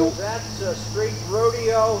 And So that's a straight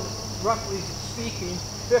rodeo, roughly speaking,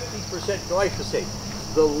 50% glyphosate.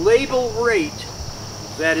 The label rate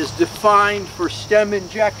that is defined for stem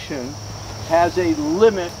injection has a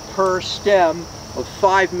limit per stem of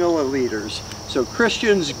 5 milliliters. So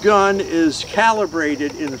Christian's gun is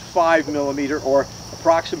calibrated in 5 millimeter, or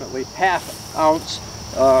approximately ½ ounce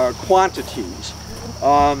quantities,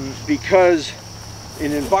 because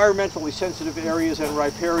in environmentally sensitive areas and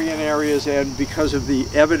riparian areas, and because of the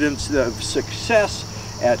evidence of success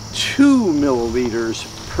at 2 milliliters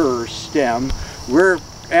per stem, we're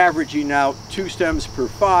averaging out 2 stems per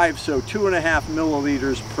 5, so 2.5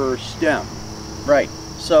 milliliters per stem. Right.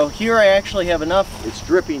 So here I actually have enough. It's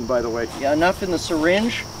dripping, by the way. Yeah, enough in the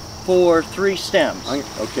syringe for 3 stems.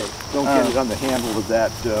 Okay, don't get it on the handle of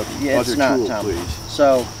that yeah, other tool, please.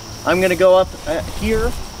 So I'm going to go up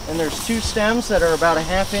here, and there's 2 stems that are about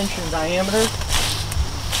 ½ inch in diameter.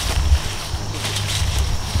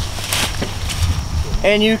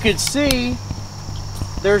 And you could see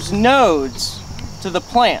there's nodes to the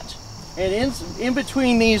plant. And in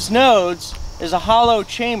between these nodes is a hollow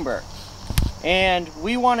chamber. And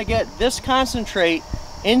we want to get this concentrate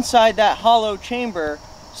inside that hollow chamber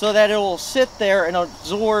so that it will sit there and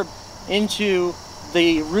absorb into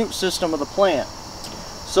the root system of the plant.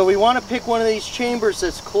 So we want to pick one of these chambers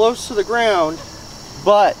that's close to the ground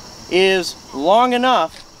but is long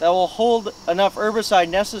enough that will hold enough herbicide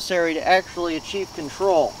necessary to actually achieve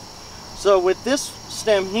control. So with this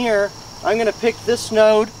stem here, I'm going to pick this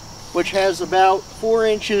node, which has about 4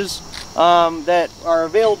 inches that are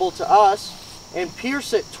available to us, and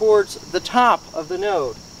pierce it towards the top of the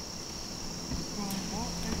node.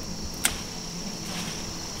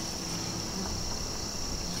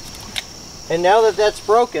 And now that that's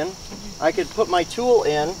broken, I could put my tool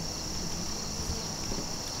in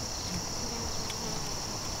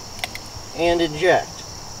and inject.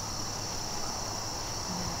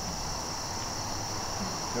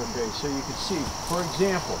 Okay, so you can see, for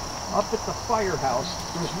example, up at the firehouse,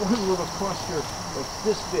 there's one little cluster that's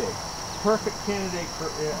this big. Perfect candidate for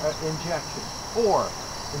injection. Or,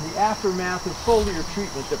 in the aftermath of foliar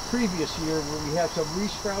treatment the previous year where we had some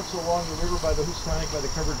resprouts along the river by the Houstonic, by the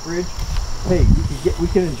covered bridge, hey, we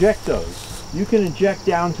can inject those. You can inject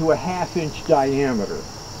down to a 1/2 inch diameter.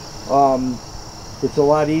 It's a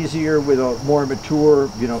lot easier with a more mature,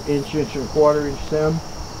 inch and 1/4 inch stem.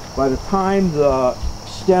 By the time the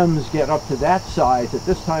stems get up to that size at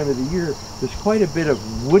this time of the year, there's quite a bit of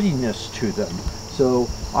woodiness to them. So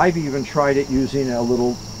I've even tried it using a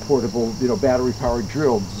little portable, battery powered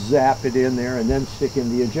drill, zap it in there and then stick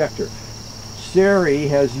in the injector. Sari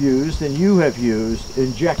has used, and you have used,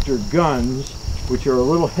 injector guns, which are a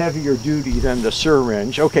little heavier duty than the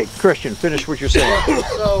syringe. Okay, Christian, finish what you're saying.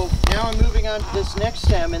 So now I'm moving on to this next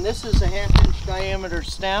stem, and this is a 1/2 inch diameter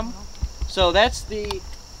stem. So that's the,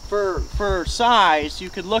 for size, you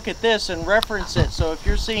could look at this and reference it. So if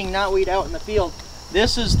you're seeing knotweed out in the field,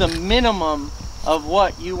 this is the minimum of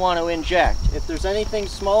what you want to inject. If there's anything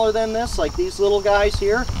smaller than this, like these little guys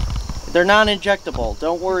here, they're non-injectable.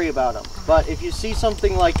 Don't worry about them. But if you see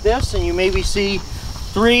something like this, and you maybe see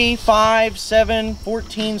 3, 5, 7,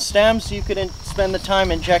 14 stems, you could spend the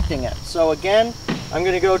time injecting it. So again, I'm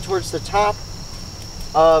going to go towards the top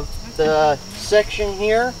of the section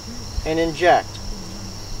here and inject.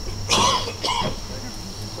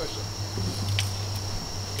 Question.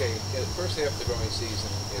 Okay, at first half of the growing season,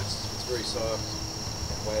 it's very soft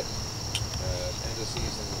and wet. End of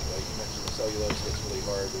season, like you mentioned, the cellulose gets really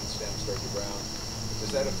hard and stems start to brown.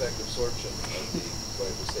 Does that affect absorption of the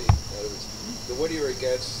glyphosate? In other words, the woodier it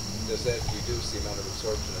gets, does that reduce the amount of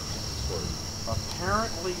absorption of sport?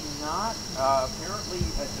 Apparently not. Apparently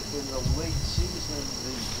in the late season,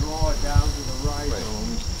 the draw down to the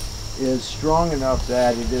rhizomes is strong enough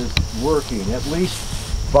that it is working, at least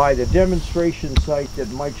by the demonstration site that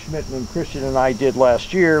Mike Schmitten and Christian and I did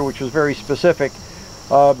last year, which was very specific.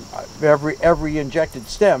 Every injected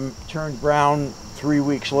stem turned brown 3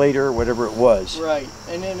 weeks later, whatever it was. Right,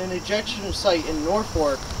 and in an injection site in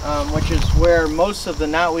Norfolk, which is where most of the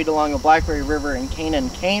knotweed along the Blackberry River in Canaan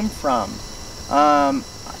came from,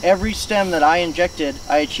 every stem that I injected,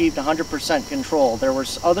 I achieved 100% control. There were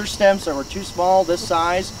other stems that were too small, this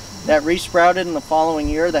size, that resprouted in the following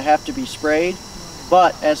year that have to be sprayed.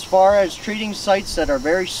 But as far as treating sites that are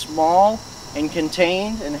very small and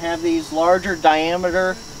contained and have these larger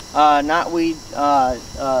diameter knotweed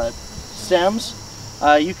stems,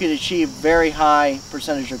 you can achieve very high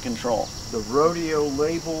percentage of control. The rodeo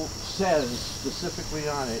label says specifically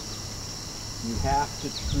on it, you have to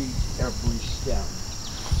treat every stem.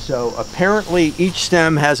 So apparently each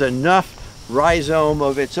stem has enough rhizome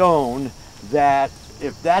of its own that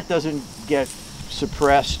if that doesn't get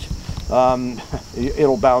suppressed,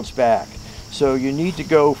 it'll bounce back. So you need to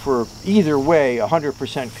go for either way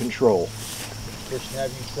 100% control. Christian,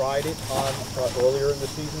 have you tried it on earlier in the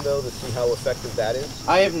season though to see how effective that is?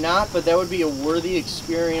 I have not, but that would be a worthy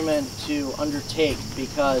experiment to undertake,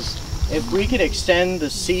 because if we could extend the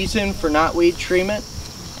season for knotweed treatment,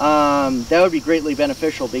 that would be greatly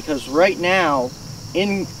beneficial, because right now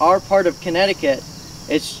in our part of Connecticut,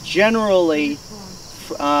 it's generally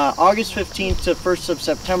August 15th to 1st of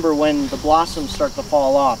September when the blossoms start to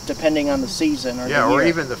fall off, depending on the season or the year. Or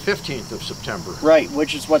even the 15th of September. Right,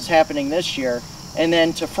 which is what's happening this year, and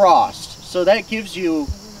then to frost. So that gives you,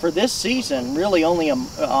 for this season, really only a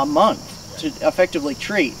month to effectively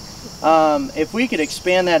treat. If we could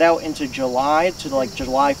expand that out into July, to like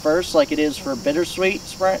July 1st, like it is for bittersweet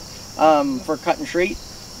spray, for cut and treat,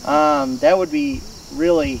 that would be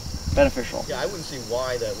really beneficial. Yeah, I wouldn't see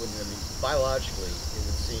why that wouldn't. I mean, biologically, it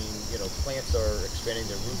would seem, know, plants are expanding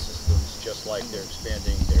their root systems just like they're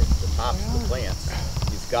expanding the tops of the plants.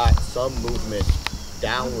 You've got some movement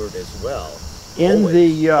downward as well. In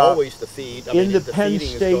always the feed. In the Penn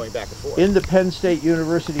State, is going back and forth. In the Penn State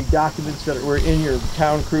University documents that were in your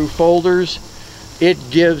town crew folders, it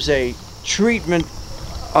gives a treatment,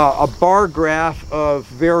 a bar graph of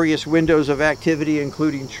various windows of activity,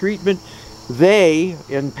 including treatment. They,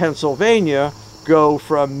 in Pennsylvania, go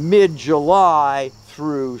from mid-July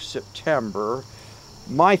through September.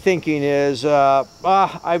 My thinking is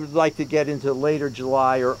I would like to get into later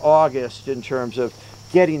July or August in terms of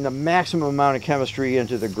getting the maximum amount of chemistry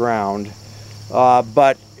into the ground.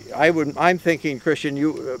 But I'm thinking, Christian,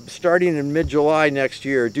 you starting in mid-July next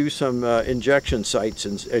year, do some injection sites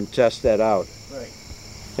and test that out. Right.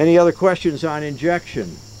 Any other questions on injection?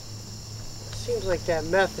 Seems like that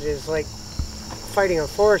method is like fighting a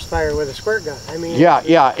forest fire with a squirt gun. I mean,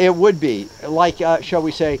 yeah, it would be like, shall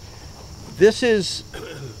we say, this is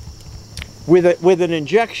with an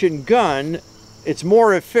injection gun. It's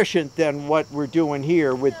more efficient than what we're doing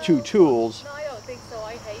here with two tools. No, I don't think so.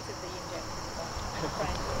 I hated the injection gun,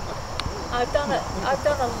 frankly. I've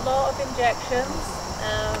done a lot of injections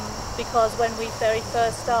because when we very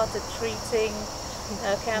first started treating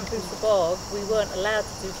Campusa Bog, we weren't allowed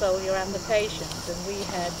to do foliar applications, and we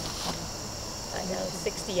had, I know,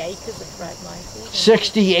 60 acres of Phragmites.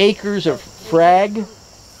 60 acres of frag?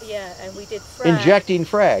 Yeah, and we did frag. Injecting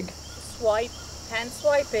frag. Hand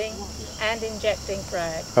swiping and injecting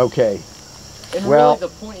frag. Okay. And well, really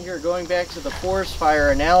the point here, going back to the forest fire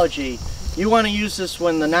analogy, you want to use this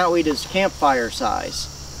when the knotweed is campfire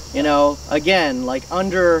size. You know, again, like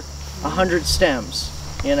under 100 stems.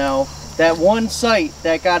 You know, that one site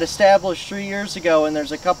that got established 3 years ago and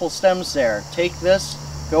there's a couple stems there. Take this,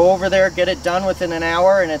 go over there, get it done within an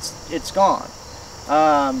hour, and it's gone.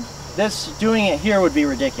 Doing it here would be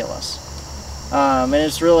ridiculous. And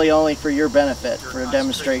it's really only for your benefit, for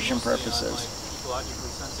demonstration purposes. Ecologically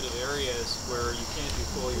sensitive areas where you can't do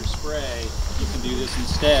foliar spray, you can do this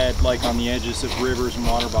instead, like on the edges of rivers and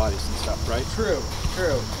water bodies and stuff, right? True,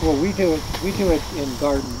 true. Well, we do it in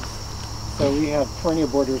gardens. So we have perennial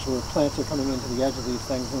borders where plants are coming into the edge of these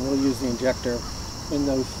things, and we'll use the injector in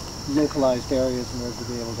those localized areas in order to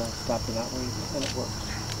be able to stop the knotweed, and it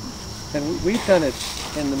works. And we've done it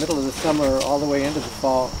in the middle of the summer all the way into the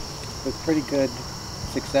fall with pretty good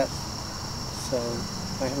success. So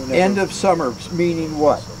I have never... End of summer, meaning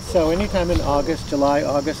what? So anytime in August, July,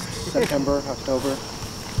 August, September, October.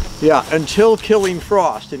 Yeah, until killing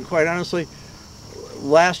frost. And quite honestly,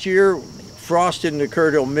 last year, frost didn't occur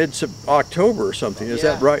till mid-October or something. Is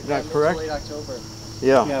that right? Not correct? Late October.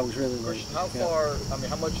 Yeah. Yeah, it was really late. How far, I mean,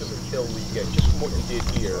 how much of a kill will you get just from what you did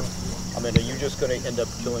here? I mean, are you just going to end up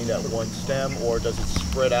killing that one stem, or does it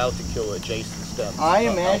spread out to kill adjacent stems? I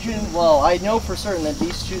imagine, well, I know for certain that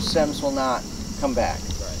these two stems will not come back.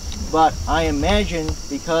 Right. But I imagine,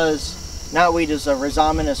 because knotweed is a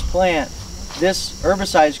rhizomatous plant, this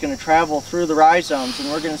herbicide is going to travel through the rhizomes,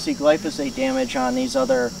 and we're going to see glyphosate damage on these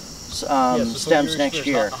other stems next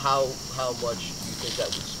year. How much do you think that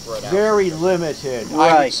would spread out? Very limited.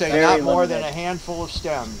 Right, I would say very not more limited. than a handful of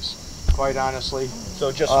stems, quite honestly.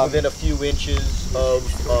 So just within a few inches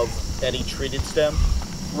of any treated stem?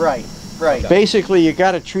 Right, right. Basically, you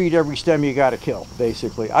got to treat every stem you got to kill,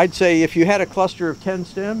 basically. I'd say if you had a cluster of 10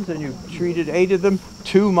 stems and you treated 8 of them,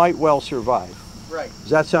 2 might well survive. Right. Does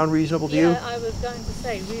that sound reasonable to you? Yeah, I was going to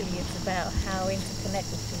say, really, it's about how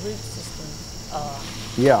interconnected the root systems are.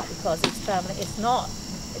 Yeah. Because it's traveling, it's not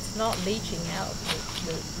leaching out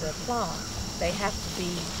the plant. They have to be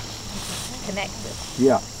connected.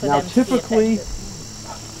 Yeah. For Now, them to be typically,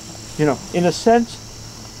 effective. you know, in a sense,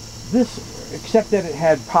 this, except that it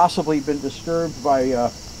had possibly been disturbed by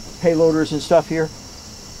payloaders and stuff here,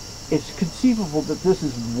 it's conceivable that this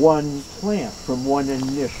is one plant from one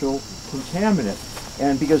initial contaminant.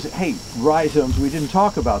 And because, hey, rhizomes, we didn't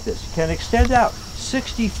talk about this, can extend out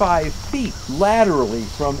 65 feet laterally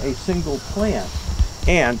from a single plant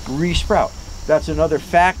and resprout. That's another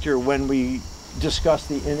factor when we discuss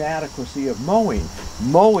the inadequacy of mowing.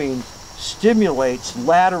 Mowing stimulates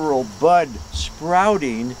lateral bud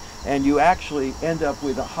sprouting, and you actually end up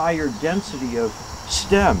with a higher density of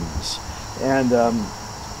stems. And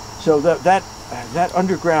so that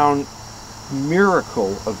underground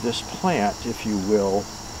miracle of this plant, if you will,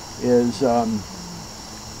 is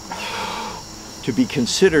to be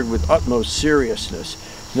considered with utmost seriousness.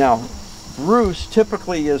 Now, Bruce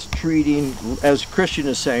typically is treating, as Christian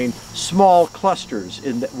is saying, small clusters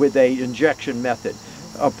with a injection method.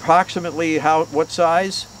 Approximately what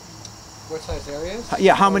size? What size areas?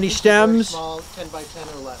 Yeah, how many stems? Small, 10 by 10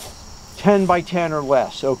 or less. 10 by 10 or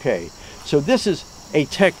less, okay. So this is a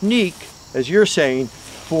technique, as you're saying,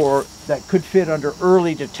 that could fit under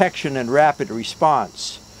early detection and rapid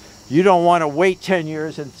response. You don't want to wait 10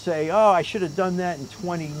 years and say, oh, I should have done that in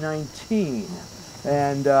 2019.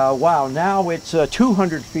 And wow, now it's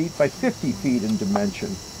 200 feet by 50 feet in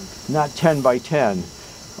dimension, not 10 by 10.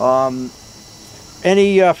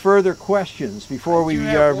 Any further questions before we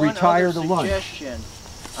retire to lunch?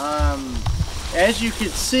 As you can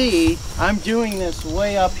see, I'm doing this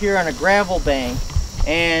way up here on a gravel bank,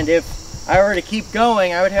 and if I were to keep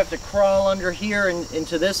going, I would have to crawl under here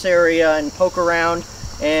into this area and poke around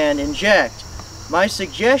and inject. My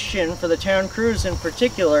suggestion for the town crews in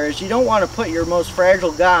particular is you don't want to put your most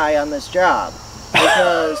fragile guy on this job,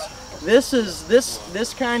 because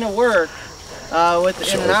this kind of work in a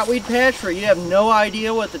knotweed patch where you have no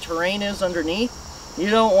idea what the terrain is underneath. You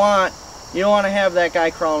don't want to have that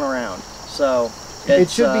guy crawling around. So it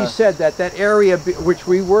should be said that that area which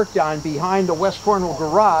we worked on behind the West Cornwall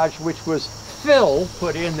garage, which was fill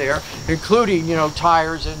put in there, including, you know,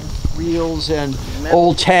 tires and wheels and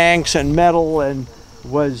old tanks and metal, and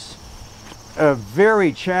was a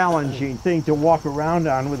very challenging thing to walk around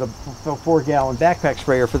on with a 4-gallon backpack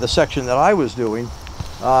sprayer for the section that I was doing,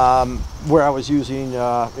 where I was using,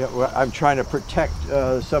 I'm trying to protect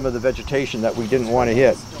some of the vegetation that we didn't want to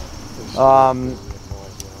hit.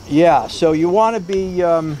 Yeah, so you want to be,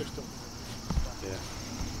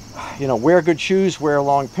 you know, wear good shoes, wear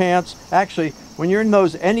long pants. Actually, when you're in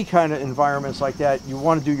any kind of environments like that, you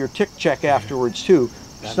want to do your tick check afterwards too.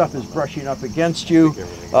 Stuff is brushing up against you.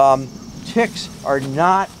 Ticks are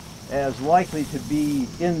not as likely to be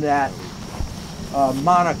in that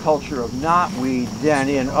monoculture of knotweed than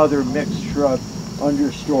in other mixed shrub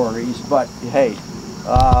understories, but hey,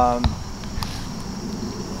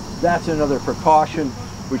 that's another precaution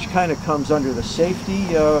which kind of comes under the safety,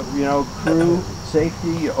 you know, crew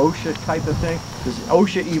safety, OSHA type of thing. Does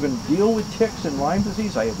OSHA even deal with ticks and Lyme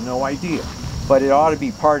disease? I have no idea, but it ought to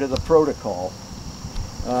be part of the protocol.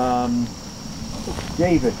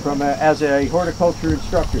 David, as a horticulture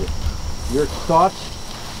instructor, your thoughts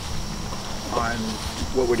on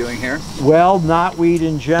what we're doing here? Well, knotweed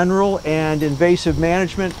in general and invasive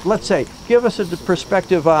management. Let's say, give us a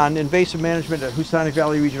perspective on invasive management at Housatonic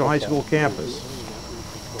Valley Regional High School campus.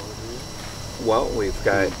 Well, we've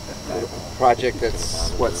got a project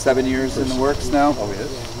that's, what, 7 years in the works now?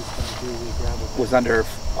 Was under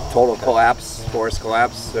total collapse, forest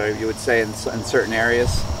collapse, you would say, in certain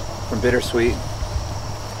areas, from bittersweet.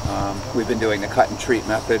 We've been doing the cut and treat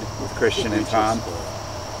method with Christian and Tom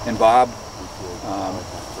and Bob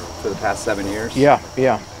for the past 7 years. Yeah,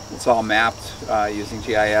 yeah. It's all mapped using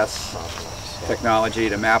GIS technology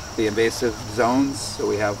to map the invasive zones. So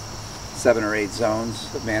we have 7 or 8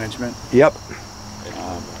 zones of management. Yep.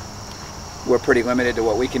 We're pretty limited to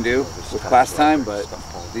what we can do with class time, but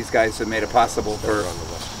these guys have made it possible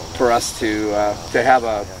for us to have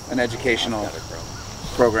an educational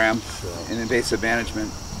program in invasive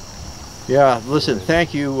management. Yeah, listen,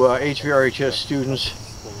 thank you HVRHS students.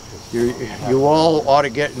 You all ought to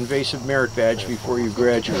get invasive merit badge before you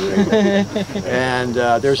graduate. And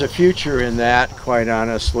there's a future in that, quite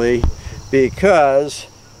honestly, because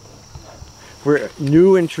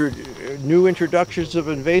new introductions of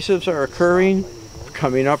invasives are occurring,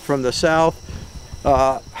 coming up from the south.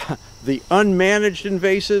 The unmanaged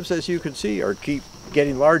invasives, as you can see, keep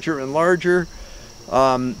getting larger and larger.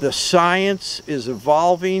 The science is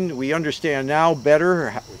evolving. We understand now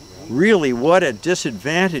better really what a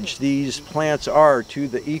disadvantage these plants are to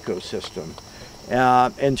the ecosystem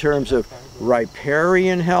in terms of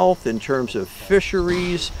riparian health, in terms of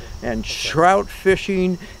fisheries and trout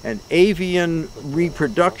fishing and avian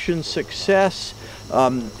reproduction success.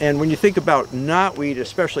 And when you think about knotweed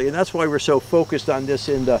especially, and that's why we're so focused on this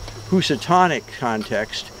in the Housatonic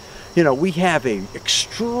context, you know, we have an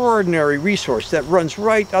extraordinary resource that runs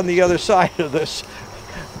right on the other side of this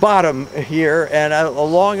bottom here and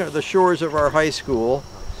along the shores of our high school,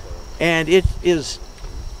 and it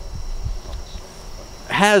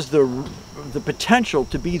has the potential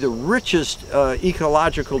to be the richest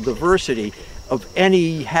ecological diversity of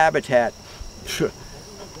any habitat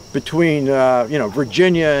between you know,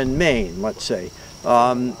 Virginia and Maine, let's say.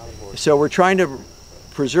 So we're trying to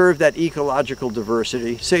preserve that ecological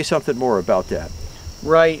diversity. Say something more about that.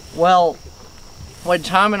 Right. Well, when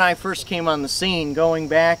Tom and I first came on the scene, going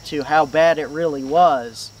back to how bad it really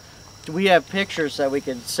was, we have pictures that we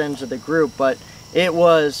could send to the group, but it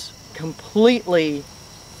was completely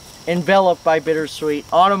enveloped by bittersweet,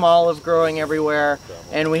 autumn olive growing everywhere,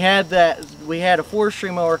 and we had a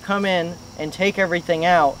forestry mower come in and take everything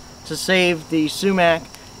out to save the sumac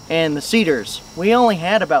and the cedars. We only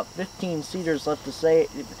had about 15 cedars left to say,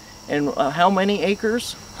 and how many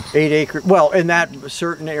acres? 8 acres. Well, in that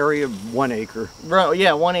certain area, 1 acre. Right,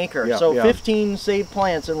 yeah, 1 acre. Yeah, so yeah. 15 saved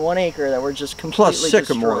plants in 1 acre that were just completely Plus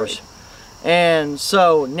sycamores. destroyed. And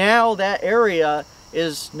so now that area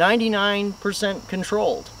is 99%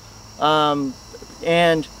 controlled.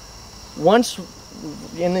 And once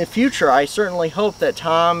in the future, I certainly hope that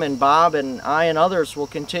Tom and Bob and I and others will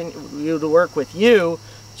continue to work with you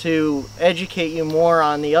to educate you more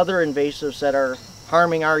on the other invasives that are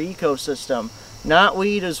harming our ecosystem.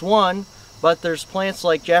 Knotweed is one, but there's plants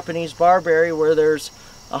like Japanese barberry where there's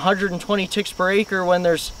 120 ticks per acre when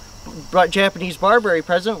there's Japanese barberry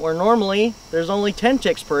present, where normally there's only 10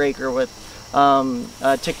 ticks per acre with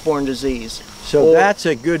tick-borne disease. So that's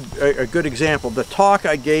a good example. The talk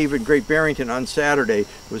I gave in Great Barrington on Saturday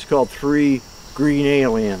was called 3 Green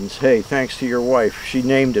Aliens. Hey, thanks to your wife. She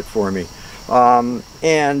named it for me.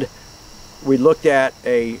 And we looked at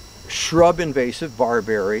a shrub invasive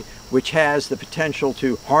barberry which has the potential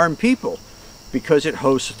to harm people because it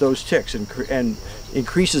hosts those ticks and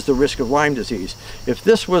increases the risk of Lyme disease. If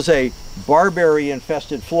this was a barberry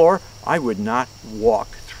infested floor, I would not walk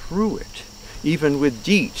through it, even with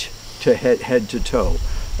DEET to head to toe.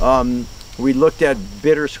 We looked at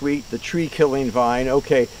bittersweet, the tree killing vine.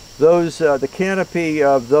 Okay, those the canopy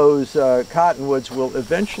of those cottonwoods will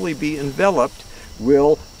eventually be enveloped,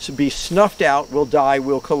 will be snuffed out, will die,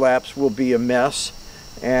 will collapse, will be a mess.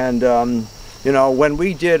 And you know, when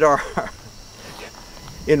we did our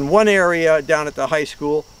in one area down at the high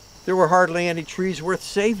school, there were hardly any trees worth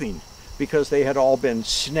saving because they had all been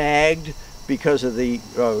snagged because of the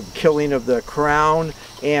killing of the crown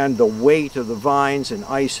and the weight of the vines and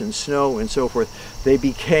ice and snow and so forth. They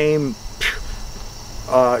became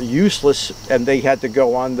useless and they had to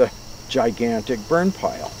go on the gigantic burn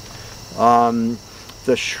pile.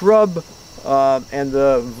 The shrub and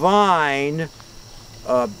the vine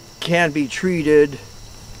can be treated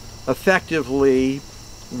effectively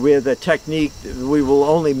with a technique that we will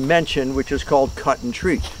only mention, which is called cut and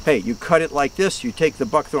treat. Hey, you cut it like this, you take the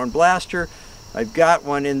buckthorn blaster. I've got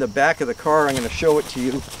one in the back of the car, I'm going to show it to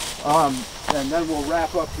you. And then we'll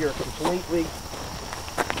wrap up here completely.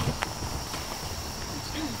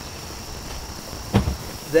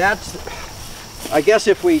 That's, I guess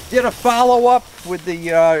if we did a follow-up with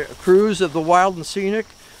the cruise of the Wild and Scenic,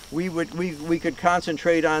 we could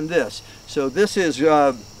concentrate on this. So this is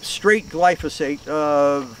straight glyphosate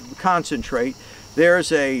concentrate.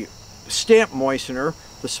 There's a stamp moistener.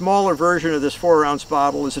 The smaller version of this 4-ounce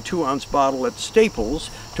bottle is a 2-ounce bottle at Staples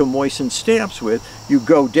to moisten stamps with. You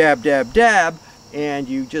go dab, dab, dab, and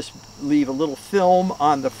you just leave a little film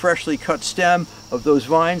on the freshly cut stem of those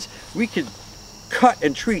vines. We could cut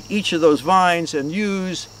and treat each of those vines and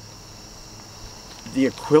use the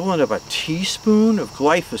equivalent of a teaspoon of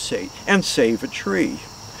glyphosate and save a tree.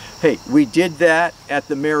 Hey, we did that at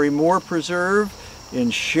the Mary Moore Preserve in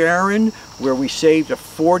Sharon, where we saved a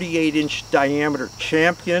 48-inch diameter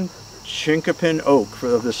champion chinkapin oak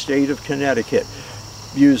for the state of Connecticut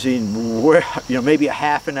using, maybe a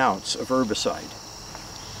 ½ an ounce of herbicide.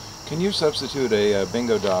 Can you substitute a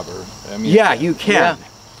bingo dauber? I mean, yeah, you can. Yeah.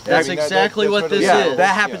 That's exactly what this is.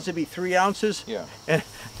 That happens to be 3 ounces. Yeah. And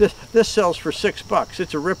this sells for $6.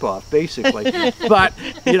 It's a ripoff, basically. But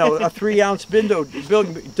you know, a 3-ounce bingo,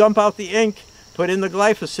 dump out the ink, put in the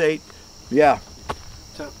glyphosate. Yeah.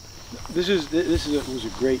 This was a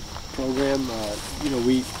great program.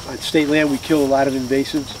 We on state land we kill a lot of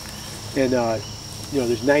invasives, and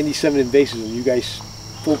there's 97 invasives, and you guys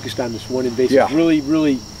focused on this one invasive. Yeah. Really,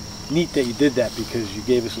 really neat that you did that because you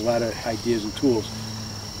gave us a lot of ideas and tools.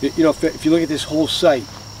 If you look at this whole site,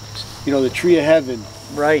 the Tree of Heaven,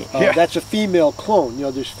 right? That's a female clone.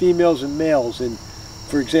 There's females and males, and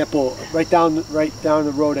for example, right down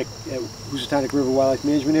the road at Housatonic River Wildlife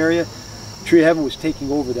Management Area, Tree of Heaven was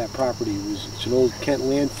taking over that property. It's an old Kent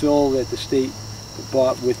landfill that the state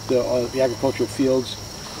bought with the agricultural fields,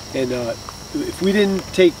 and if we didn't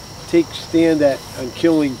take stand on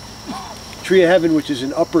killing Tree of Heaven, which is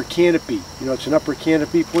an upper canopy, it's an upper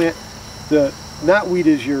canopy plant. The knotweed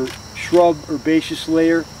is your shrub herbaceous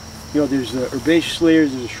layer. There's the herbaceous layer,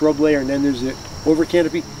 there's a shrub layer, and then there's the over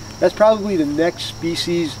canopy. That's probably the next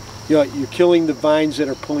species. You're killing the vines that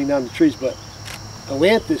are pulling down the trees, but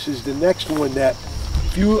Ailanthus is the next one that,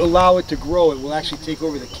 if you allow it to grow, it will actually take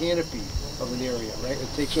over the canopy of an area, right? It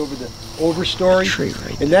takes over the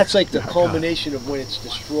overstory, and that's like the culmination of when it's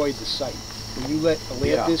destroyed the site. When you let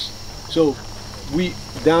Ailanthus, so we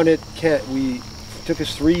down at Kent, it took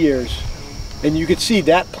us 3 years, and you could see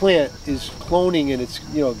that plant is cloning, and it's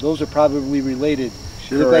those are probably related.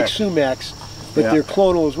 They look like sumacs, but they're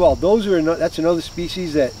clonal as well. Those are that's another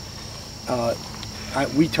species that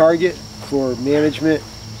we target for management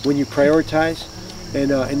when you prioritize,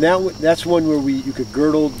 and that's one where you could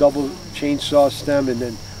girdle, double chainsaw stem, and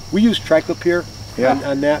then we use triclopyr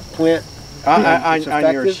on that plant.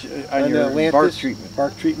 On your bark treatment.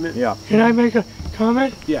 Bark treatment. Yeah. Can I make a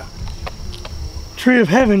comment? Yeah. Tree of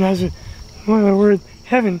heaven has one of the word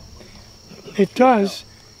heaven. It does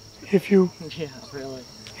if you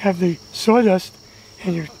have the sawdust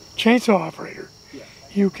and your chainsaw operator. Yeah.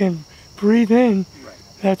 You can breathe in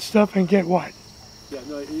that stuff and get what? Yeah,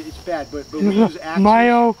 no, it's bad, but we use axes.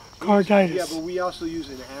 Myocarditis. Yeah, but we also use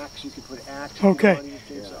an axe. You can put axe. Okay. On your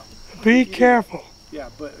chainsaw. Be careful. Yeah,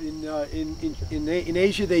 but in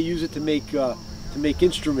Asia they use it to make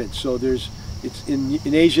instruments. So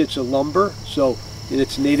in Asia it's a lumber. So in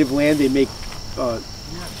its native land they make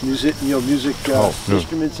music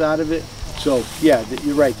instruments out of it. So yeah,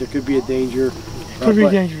 you're right. There could be a danger. Could be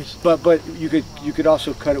dangerous. But you could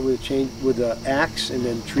also cut it with an axe and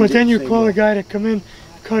then treat it. But then you call a guy to come in,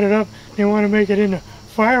 cut it up. They want to make it into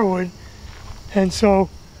firewood, and so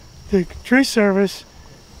the tree service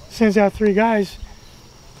sends out 3 guys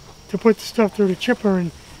to put the stuff through the chipper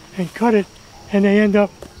and cut it, and they end up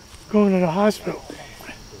going to the hospital.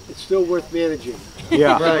 It's still worth managing.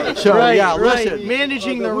 Yeah. Right. So right. listen.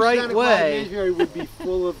 Managing the right way. Management would be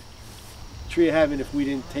full of tree of heaven if we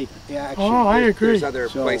didn't take action. Oh, I agree. There's other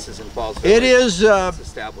places in Fallsville. It is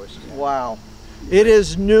established. Wow. It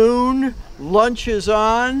is noon. Lunch is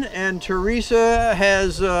on, and Teresa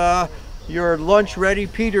has your lunch ready.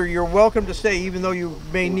 Peter, you're welcome to stay, even though you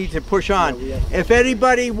may need to push on. If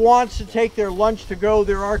anybody wants to take their lunch to go,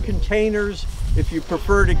 there are containers. If you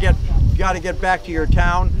prefer to got to get back to your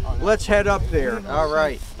town, let's head up there. All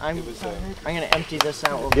right. I'm gonna empty this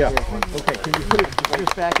out over here. Okay. Can you put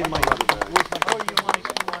this back in my?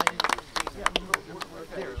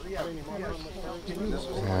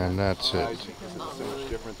 And that's it.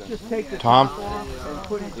 Just take the Tom? and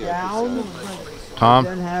put it down. Tom?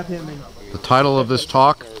 Then have him in. The title of this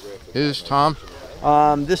talk is, Tom?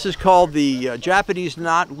 This is called the Japanese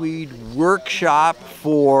Knotweed Workshop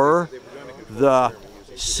for the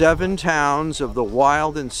 7 towns of the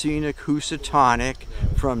wild and scenic Housatonic,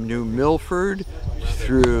 from New Milford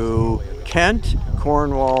through Kent,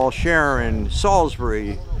 Cornwall, Sharon,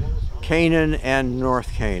 Salisbury, Canaan, and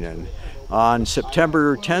North Canaan. On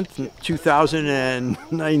September 10th,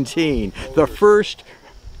 2019,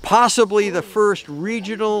 possibly the first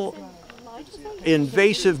regional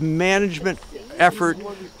invasive management effort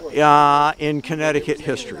in Connecticut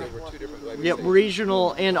history. Yep,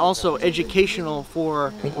 regional and also educational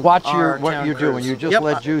for Watch what you're doing. You just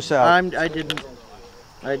let juice out. I didn't.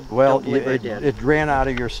 I well, don't believe I did. It ran out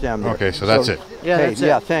of your stem. Okay, so that's it. Yeah, that's it.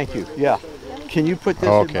 Yeah, thank you. Yeah. Can you put this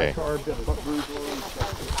in my car?